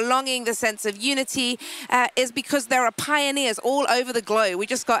sense of belonging, the sense of unity, is because there are pioneers all over the globe. We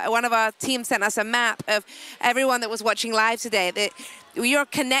just got, one of our team sent us a map of everyone that was watching live today, that you're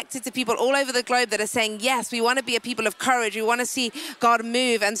connected to people all over the globe that are saying, yes, we want to be a people of courage. We want to see God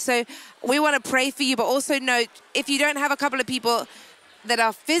move. And so we want to pray for you, but also know, if you don't have a couple of people that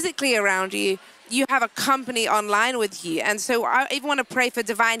are physically around you, you have a company online with you. And so I even want to pray for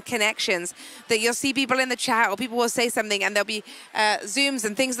divine connections, that you'll see people in the chat or people will say something, and there'll be Zooms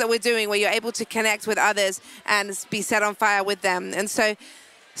and things that we're doing where you're able to connect with others and be set on fire with them. And so,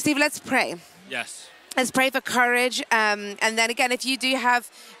 Steve, let's pray. Yes. Let's pray for courage. And then again, if you do have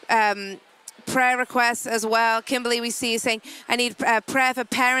prayer requests as well, Kimberly, we see you saying, I need prayer for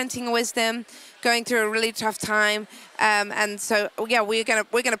parenting wisdom, going through a really tough time. And so, yeah, we're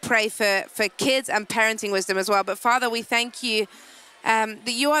gonna pray for kids and parenting wisdom as well. But Father, we thank you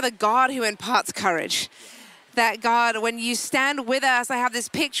that you are the God who imparts courage. That God, when you stand with us, I have this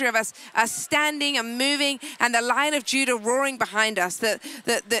picture of us standing and moving, and the Lion of Judah roaring behind us. That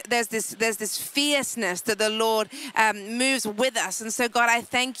there's this fierceness that the Lord moves with us. And so, God, I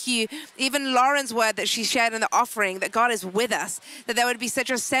thank you. Even Lauren's word that she shared in the offering, that God is with us. That there would be such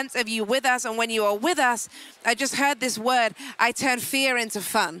a sense of you with us, and when you are with us, I just heard this word. I turn fear into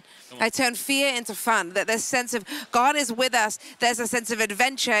fun. I turn fear into fun. That there's a sense of God is with us. There's a sense of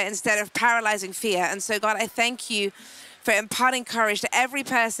adventure instead of paralyzing fear. And so, God, I thank you for imparting courage to every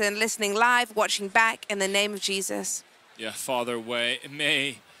person listening live, watching back, in the name of Jesus. Yeah, Father,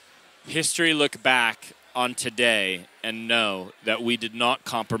 may history look back on today and know that we did not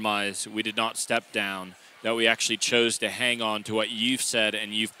compromise, we did not step down, that we actually chose to hang on to what you've said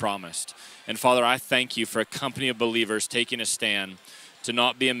and you've promised. And Father, I thank you for a company of believers taking a stand to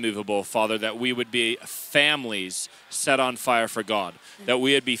not be immovable, Father, that we would be families set on fire for God, that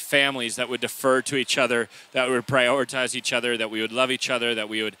we would be families that would defer to each other, that would prioritize each other, that we would love each other, that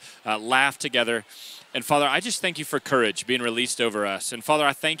we would laugh together. And Father, I just thank you for courage being released over us. And Father,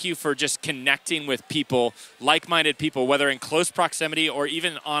 I thank you for just connecting with people, like-minded people, whether in close proximity or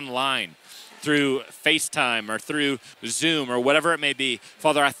even online through FaceTime or through Zoom or whatever it may be.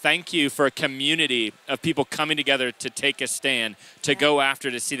 Father, I thank you for a community of people coming together to take a stand, to go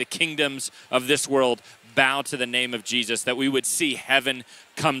after, to see the kingdoms of this world bow to the name of Jesus, that we would see heaven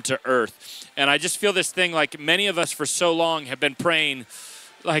come to earth. And I just feel this thing, like many of us for so long have been praying,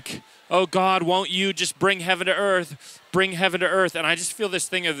 like, oh God, won't you just bring heaven to earth? Bring heaven to earth. And I just feel this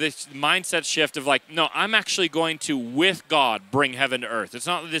thing of this mindset shift of like, no, I'm actually going to, with God, bring heaven to earth. It's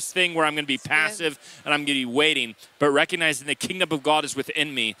not this thing where I'm going to be passive and I'm going to be waiting, but recognizing the kingdom of God is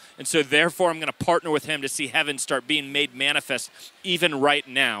within me. And so therefore I'm going to partner with him to see heaven start being made manifest even right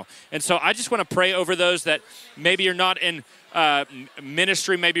now. And so I just want to pray over those that maybe you're not in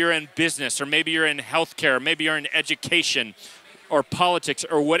ministry, maybe you're in business, or maybe you're in healthcare, maybe you're in education, or politics,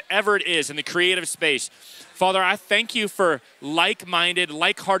 or whatever it is in the creative space. Father, I thank you for like-minded,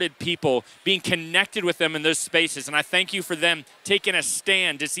 like-hearted people, being connected with them in those spaces. And I thank you for them taking a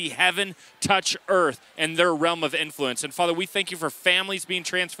stand to see heaven touch earth and their realm of influence. And Father, we thank you for families being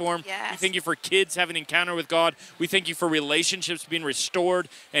transformed. Yes. We thank you for kids having an encounter with God. We thank you for relationships being restored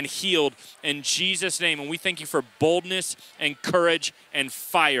and healed in Jesus' name. And we thank you for boldness and courage and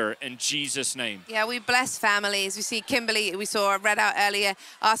fire in Jesus' name. Yeah, we bless families. We see Kimberly, we read out earlier,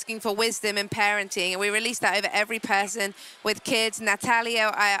 asking for wisdom in parenting, and we release that over every person with kids.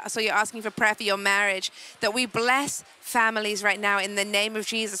 Natalia, I saw you asking for prayer for your marriage, that we bless families right now in the name of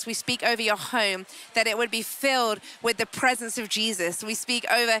Jesus. We speak over your home that it would be filled with the presence of Jesus. We speak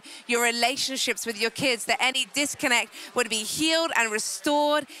over your relationships with your kids, that any disconnect would be healed and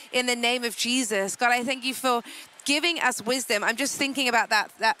restored in the name of Jesus. God, I thank you for giving us wisdom. I'm just thinking about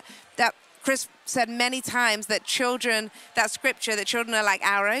that Kris said many times that children, that scripture, that children are like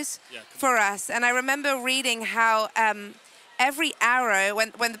arrows for us. And I remember reading how every arrow,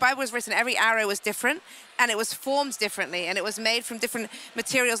 when the Bible was written, every arrow was different, and it was formed differently, and it was made from different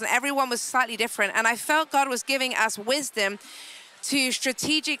materials, and everyone was slightly different. And I felt God was giving us wisdom to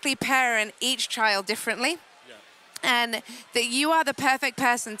strategically parent each child differently. And that you are the perfect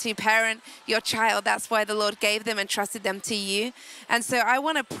person to parent your child. That's why the Lord gave them and trusted them to you. And so I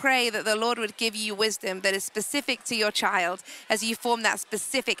want to pray that the Lord would give you wisdom that is specific to your child as you form that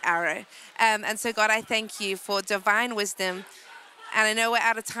specific arrow. And so, God, I thank you for divine wisdom. And I know we're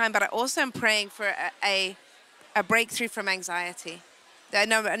out of time, but I also am praying for a breakthrough from anxiety.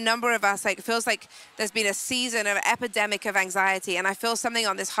 A number of us, it feels like there's been a season of epidemic of anxiety. And I feel something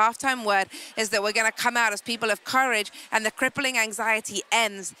on this halftime word is that we're going to come out as people of courage, and the crippling anxiety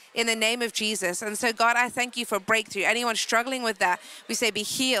ends in the name of Jesus. And so, God, I thank you for breakthrough. Anyone struggling with that, we say be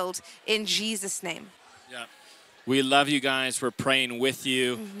healed in Jesus' name. Yeah. We love you guys. We're praying with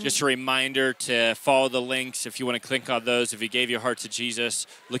you. Just a reminder to follow the links if you want to click on those. If you gave your heart to Jesus,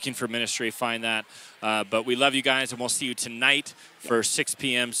 looking for ministry, find that. But we love you guys, and we'll see you tonight for 6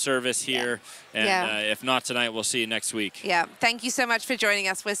 p.m. service here. And if not tonight, we'll see you next week. Yeah. Thank you so much for joining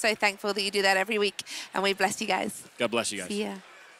us. We're so thankful that you do that every week, and we bless you guys. God bless you guys. See ya.